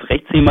dieses ganze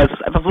Rechtsthema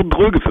ist einfach so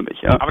dröge für mich,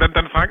 ja. Aber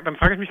dann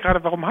frage ich mich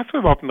gerade, warum hast du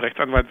überhaupt einen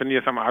Rechtsanwalt, wenn dir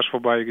jetzt am Arsch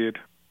vorbeigeht?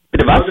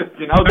 Bitte was?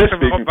 Genau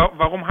deswegen.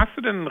 Warum hast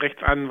du denn einen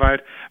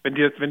Rechtsanwalt, wenn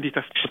dich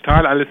das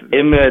total alles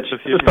Image, das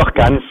ist doch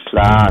ganz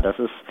klar. Das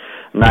ist,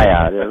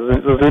 naja,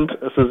 so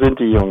sind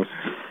die Jungs.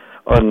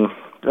 Und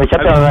ich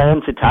habe ja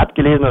ein Zitat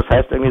gelesen, das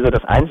heißt irgendwie so,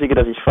 das Einzige,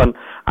 das ich von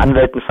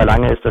Anwälten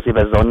verlange, ist, dass sie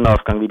bei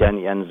Sonnenaufgang wieder in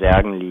ihren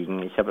Särgen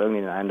liegen. Ich habe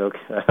irgendwie den Eindruck,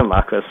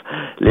 Markus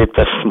lebt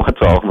das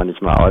Motto auch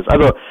manchmal aus.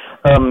 Also,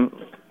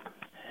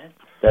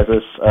 das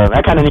ist,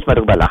 er kann ja nicht mal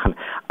drüber lachen.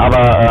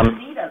 Aber,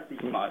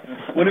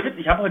 ohne Witz,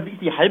 ich habe heute wirklich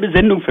die halbe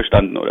Sendung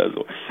verstanden oder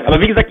so.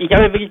 Aber wie gesagt, ich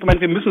habe ja wirklich gemeint,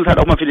 wir müssen es halt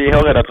auch mal für die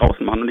Hörer da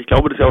draußen machen. Und ich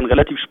glaube, das ist ja auch ein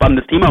relativ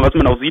spannendes Thema, was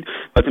man auch sieht,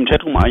 was im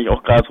Chatroom eigentlich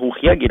auch gerade hoch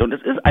hergeht. Und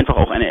es ist einfach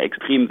auch eine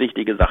extrem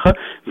wichtige Sache,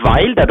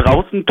 weil da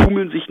draußen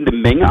tummeln sich eine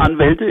Menge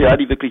Anwälte, ja,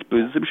 die wirklich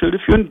Böses im Schilde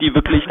führen, die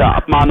wirklich da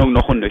Abmahnungen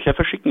noch und nöcher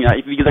verschicken. Ja,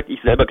 wie gesagt,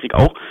 ich selber kriege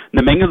auch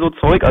eine Menge so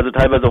Zeug, also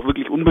teilweise auch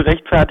wirklich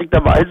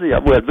unberechtfertigterweise,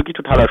 ja, wo halt wirklich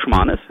totaler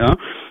Schmarrn ist, ja.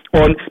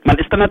 Und man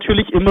ist dann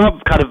natürlich immer,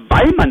 gerade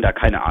weil man da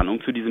keine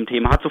Ahnung zu diesem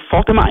Thema hat,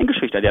 sofort immer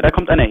eingeschüchtert. Ja, da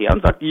kommt einer her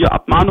und sagt, hier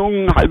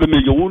Abmahnungen,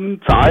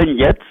 500.000, zahlen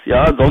jetzt,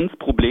 ja, sonst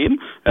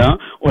Problem, ja.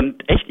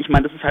 Und echt, ich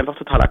meine, das ist einfach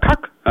totaler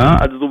Kack, ja,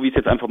 also so wie ich es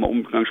jetzt einfach mal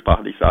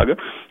umgangssprachlich sage.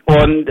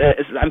 Und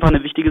es ist einfach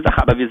eine wichtige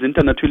Sache, aber wir sind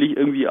dann natürlich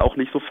irgendwie auch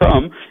nicht so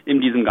firm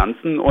in diesem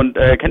Ganzen und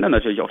kennen dann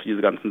natürlich auch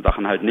diese ganzen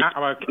Sachen halt nicht. Ja,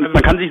 aber, also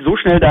man kann sich so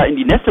schnell da in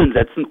die Nesseln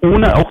setzen,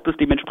 ohne auch das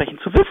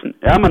dementsprechend zu wissen.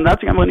 Ja, man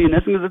hat sich einfach in die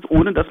Nesseln gesetzt,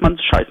 ohne dass man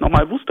es scheiß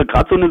nochmal wusste.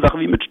 Gerade so eine Sache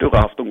wie mit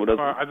Störerhaftung oder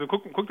so. Also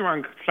guck dir mal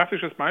ein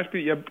klassisches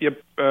Beispiel. Ihr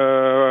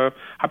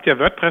habt ja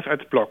WordPress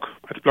als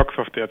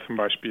Blog-Software zum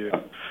Beispiel. Ja.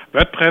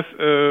 WordPress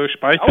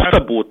speichert... Auch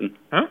verboten.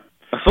 Hä?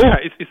 Ach so. Ja,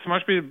 ist zum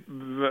Beispiel,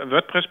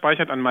 WordPress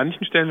speichert an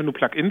manchen Stellen, wenn du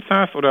Plugins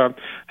hast oder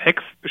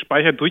Hacks,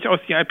 speichert durchaus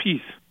die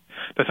IPs.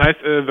 Das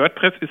heißt,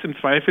 WordPress ist im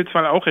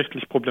Zweifelsfall auch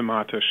rechtlich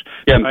problematisch.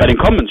 Ja, bei den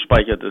Comments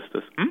speichert ist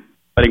das.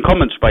 Bei den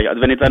Comments speichert.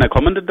 Also wenn jetzt einer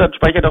commentet, dann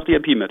speichert auch die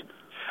IP mit.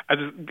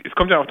 Also es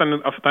kommt ja auch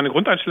dann auf deine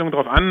Grundeinstellung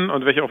drauf an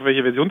und welche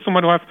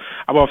Versionsnummer du hast.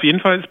 Aber auf jeden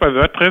Fall ist bei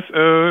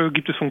WordPress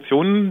gibt es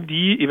Funktionen,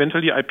 die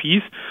eventuell die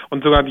IPs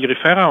und sogar die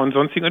Referrer und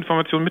sonstige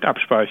Informationen mit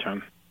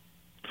abspeichern.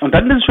 Und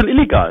dann ist es schon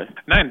illegal?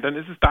 Nein, dann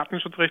ist es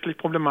datenschutzrechtlich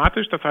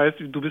problematisch. Das heißt,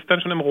 du bist dann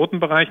schon im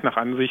roten Bereich nach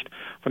Ansicht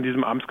von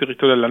diesem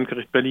Amtsgericht oder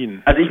Landgericht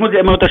Berlin. Also ich muss ja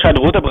immer unterscheiden,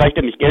 roter Bereich,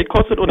 der mich Geld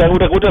kostet oder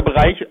roter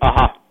Bereich,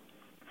 aha.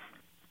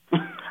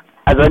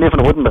 Also wenn wir von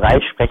roten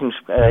Bereich sprechen,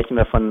 sprechen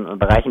wir von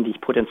Bereichen, die ich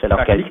potenziell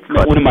auch Geld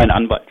koste. Ohne meinen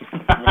Anwalt.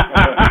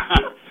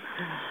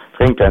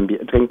 Trinkt ein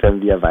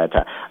Bier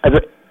weiter. Also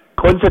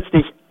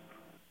grundsätzlich,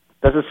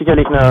 das ist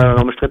sicherlich eine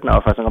umstrittene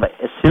Auffassung, aber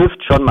es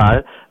hilft schon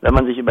mal, wenn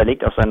man sich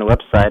überlegt, auf seinen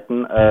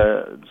Webseiten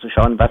zu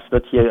schauen, was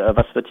wird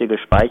hier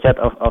gespeichert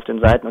auf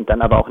den Seiten und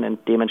dann aber auch eine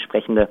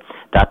dementsprechende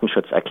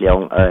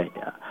Datenschutzerklärung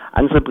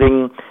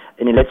anzubringen.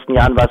 In den letzten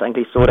Jahren war es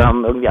eigentlich so, da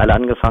haben irgendwie alle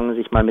angefangen,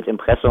 sich mal mit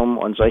Impressum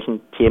und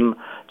solchen Themen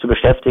zu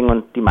beschäftigen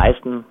und die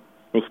meisten,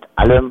 nicht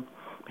alle,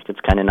 ich möchte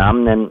jetzt keine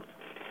Namen nennen,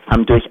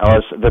 haben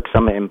durchaus ein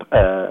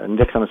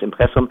wirksames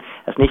Impressum.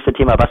 Das nächste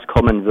Thema, was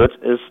kommen wird,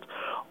 ist,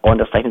 und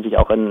das zeichnet sich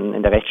auch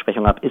in der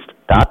Rechtsprechung ab, ist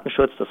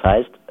Datenschutz. Das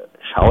heißt,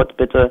 schaut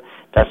bitte,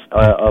 dass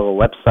eure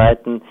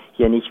Webseiten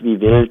hier nicht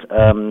wie wild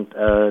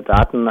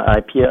Daten,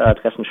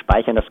 IP-Adressen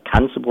speichern. Das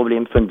kann zu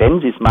Problemen führen. Wenn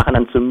sie es machen,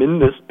 dann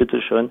zumindest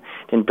bitte schön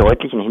den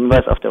deutlichen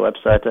Hinweis auf der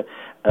Webseite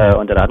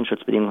unter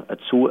Datenschutzbedingungen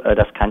zu.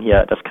 Das kann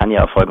hier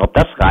erfolgen. Ob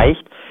das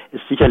reicht,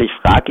 ist sicherlich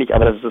fraglich,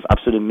 aber das ist der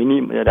absolute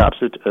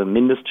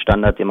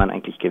Mindeststandard, den man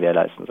eigentlich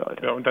gewährleisten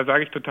sollte. Ja, und da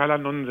sage ich totaler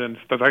Nonsens.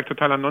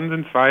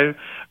 Weil,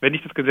 wenn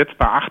ich das Gesetz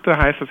beachte,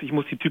 heißt das, ich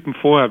muss die Typen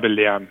vorher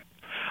belehren.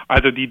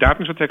 Also die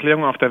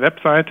Datenschutzerklärung auf der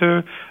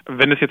Webseite,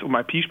 wenn es jetzt um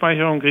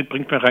IP-Speicherung geht,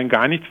 bringt mir rein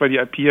gar nichts, weil die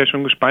IP ja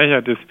schon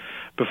gespeichert ist,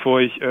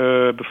 bevor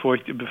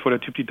der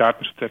Typ die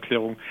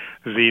Datenschutzerklärung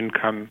sehen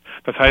kann.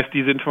 Das heißt,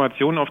 diese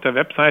Information auf der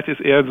Webseite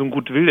ist eher so ein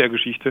Gutwill der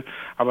Geschichte,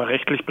 aber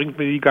rechtlich bringt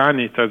mir die gar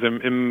nichts. Also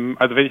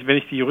wenn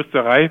ich die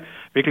Juristerei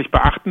wirklich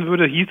beachten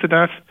würde, hieße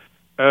das,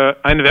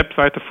 eine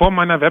Webseite vor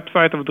meiner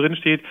Webseite, wo drin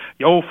steht,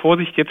 yo,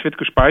 Vorsicht, jetzt wird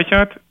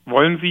gespeichert,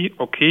 wollen Sie,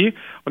 okay,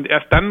 und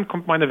erst dann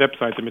kommt meine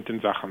Webseite mit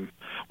den Sachen.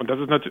 Und das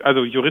ist natürlich,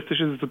 also juristisch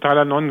ist es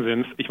totaler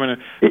Nonsens. Ich meine,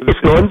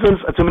 ist Nonsens,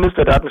 zumindest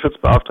der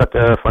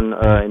Datenschutzbeauftragte von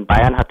in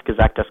Bayern hat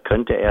gesagt, das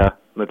könnte er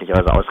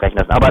möglicherweise ausreichen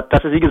lassen. Aber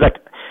das ist, wie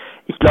gesagt,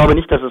 ich glaube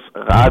nicht, dass es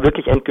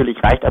wirklich endgültig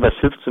reicht, aber es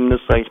hilft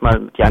zumindest, sage ich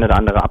mal, die eine oder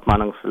andere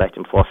Abmahnung vielleicht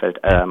im Vorfeld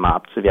mal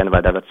abzuwehren,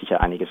 weil da wird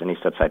sicher einiges in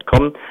nächster Zeit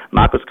kommen.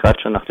 Markus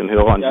greift schon nach dem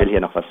Hörer und will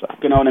hier noch was sagen.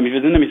 Genau, nämlich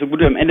wir sind nämlich so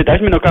gut am Ende. Darf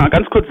ich mir noch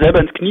ganz kurz selber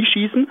ins Knie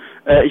schießen?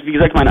 Wie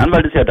gesagt, mein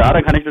Anwalt ist ja da,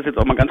 dann kann ich das jetzt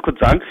auch mal ganz kurz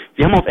sagen.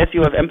 Wir haben auf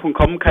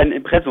SEOFM.com kein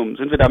Impressum.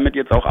 Sind wir damit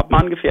jetzt auch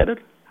abmahngefährdet?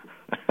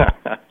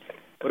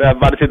 Oder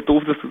war das jetzt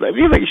doof, das zu sagen?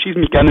 Wie gesagt, ich schieße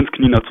mich gerne ins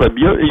Knie nach 2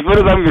 Bier. Ich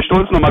würde sagen, wir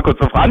stoßen noch mal kurz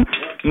drauf an.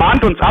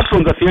 Mahnt uns ab für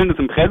unser fehlendes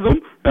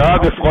Impressum.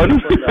 Ja, wir freuen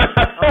uns. Auf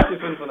die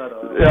 500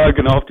 Euro. Ja,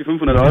 genau, auf die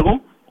 500 Euro.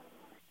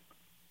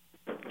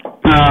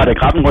 Ja, der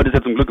Grafenreuth ist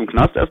jetzt zum Glück im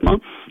Knast erstmal.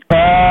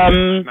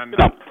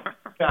 Genau.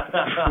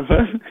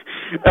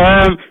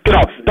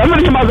 Genau, dann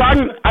würde ich mal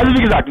sagen, also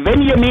wie gesagt,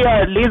 wenn ihr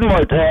mehr lesen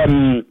wollt,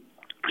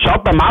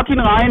 schaut bei Martin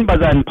rein, bei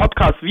seinen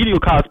Podcasts,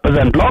 Videocasts, bei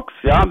seinen Blogs,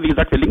 ja, wie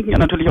gesagt, wir linken ja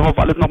natürlich auch auf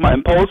alles nochmal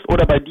im Post,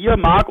 oder bei dir,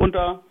 Marc,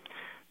 unter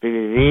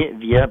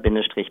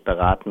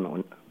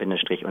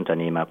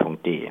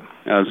www.wir-beraten-unternehmer.de.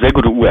 Ja, sehr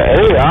gute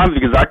URL, ja, wie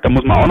gesagt, da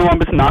muss man auch nochmal ein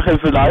bisschen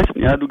Nachhilfe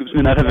leisten, ja, du gibst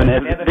mir nachher ein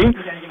erstes Ding.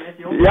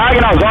 Ja,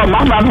 genau, so,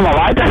 machen wir einfach mal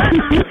weiter.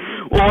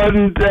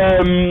 Und,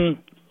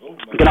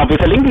 genau, wir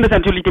verlinken das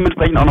natürlich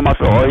dementsprechend auch nochmal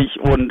für euch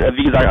und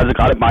wie gesagt, also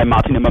gerade bei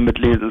Martin immer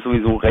mitlesen ist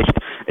sowieso recht,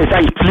 ist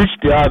eigentlich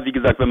Pflicht, ja, wie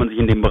gesagt, wenn man sich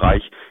in dem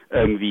Bereich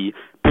irgendwie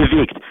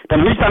bewegt.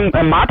 Dann würde ich sagen,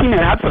 Martin,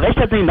 recht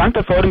herzlichen Dank,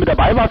 dass du heute mit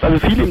dabei warst. Also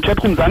viele im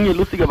Chatroom sagen hier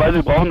lustigerweise,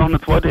 wir brauchen noch eine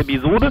zweite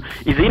Episode.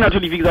 Ich sehe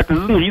natürlich, wie gesagt, das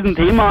ist ein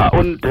Riesenthema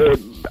und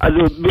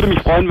also würde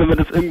mich freuen, wenn wir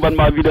das irgendwann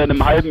mal wieder in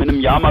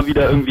einem Jahr mal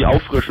wieder irgendwie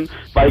auffrischen,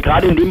 weil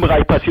gerade in dem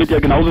Bereich passiert ja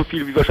genauso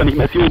viel wie wahrscheinlich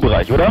im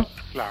SEO-Bereich, oder?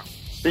 Klar.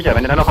 Sicher,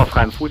 wenn ihr dann noch auf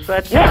freiem Fuß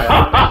seid. Ja.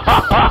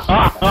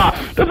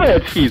 Das war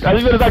jetzt fies. Also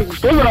ich würde sagen,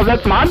 stoßen wir das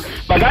letzte Mal an.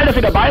 War geil, dass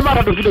ihr dabei wart,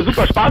 hat uns wieder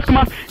super Spaß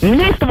gemacht.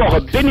 Nächste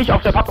Woche bin ich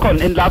auf der PubCon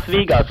in Las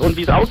Vegas. Und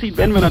wie es aussieht,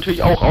 werden wir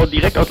natürlich auch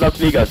direkt aus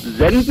Las Vegas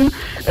senden.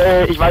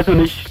 Ich weiß noch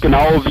nicht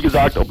genau, wie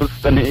gesagt, ob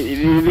es dann,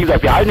 wie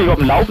gesagt, wir halten euch auf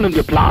dem Laufenden,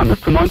 wir planen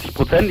es zu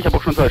 90%. Ich habe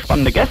auch schon 2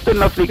 spannende Gäste in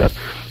Las Vegas.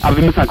 Aber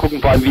wir müssen dann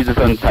gucken, vor allem, wie es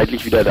dann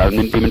zeitlich wieder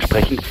dann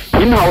dementsprechend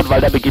hinhaut, weil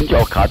da beginnt ja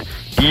auch gerade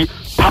die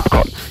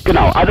PubCon.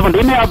 Genau, also von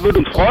dem her würde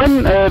uns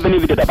freuen, wenn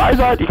ihr wieder dabei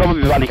seid. Ich hoffe,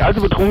 wir waren nicht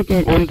allzu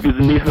betrunken und wir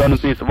sehen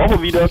uns nächste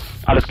Woche wieder.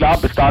 Alles klar,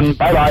 bis dann.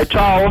 Bye, bye.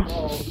 Ciao.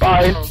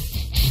 Bye.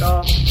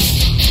 Ciao.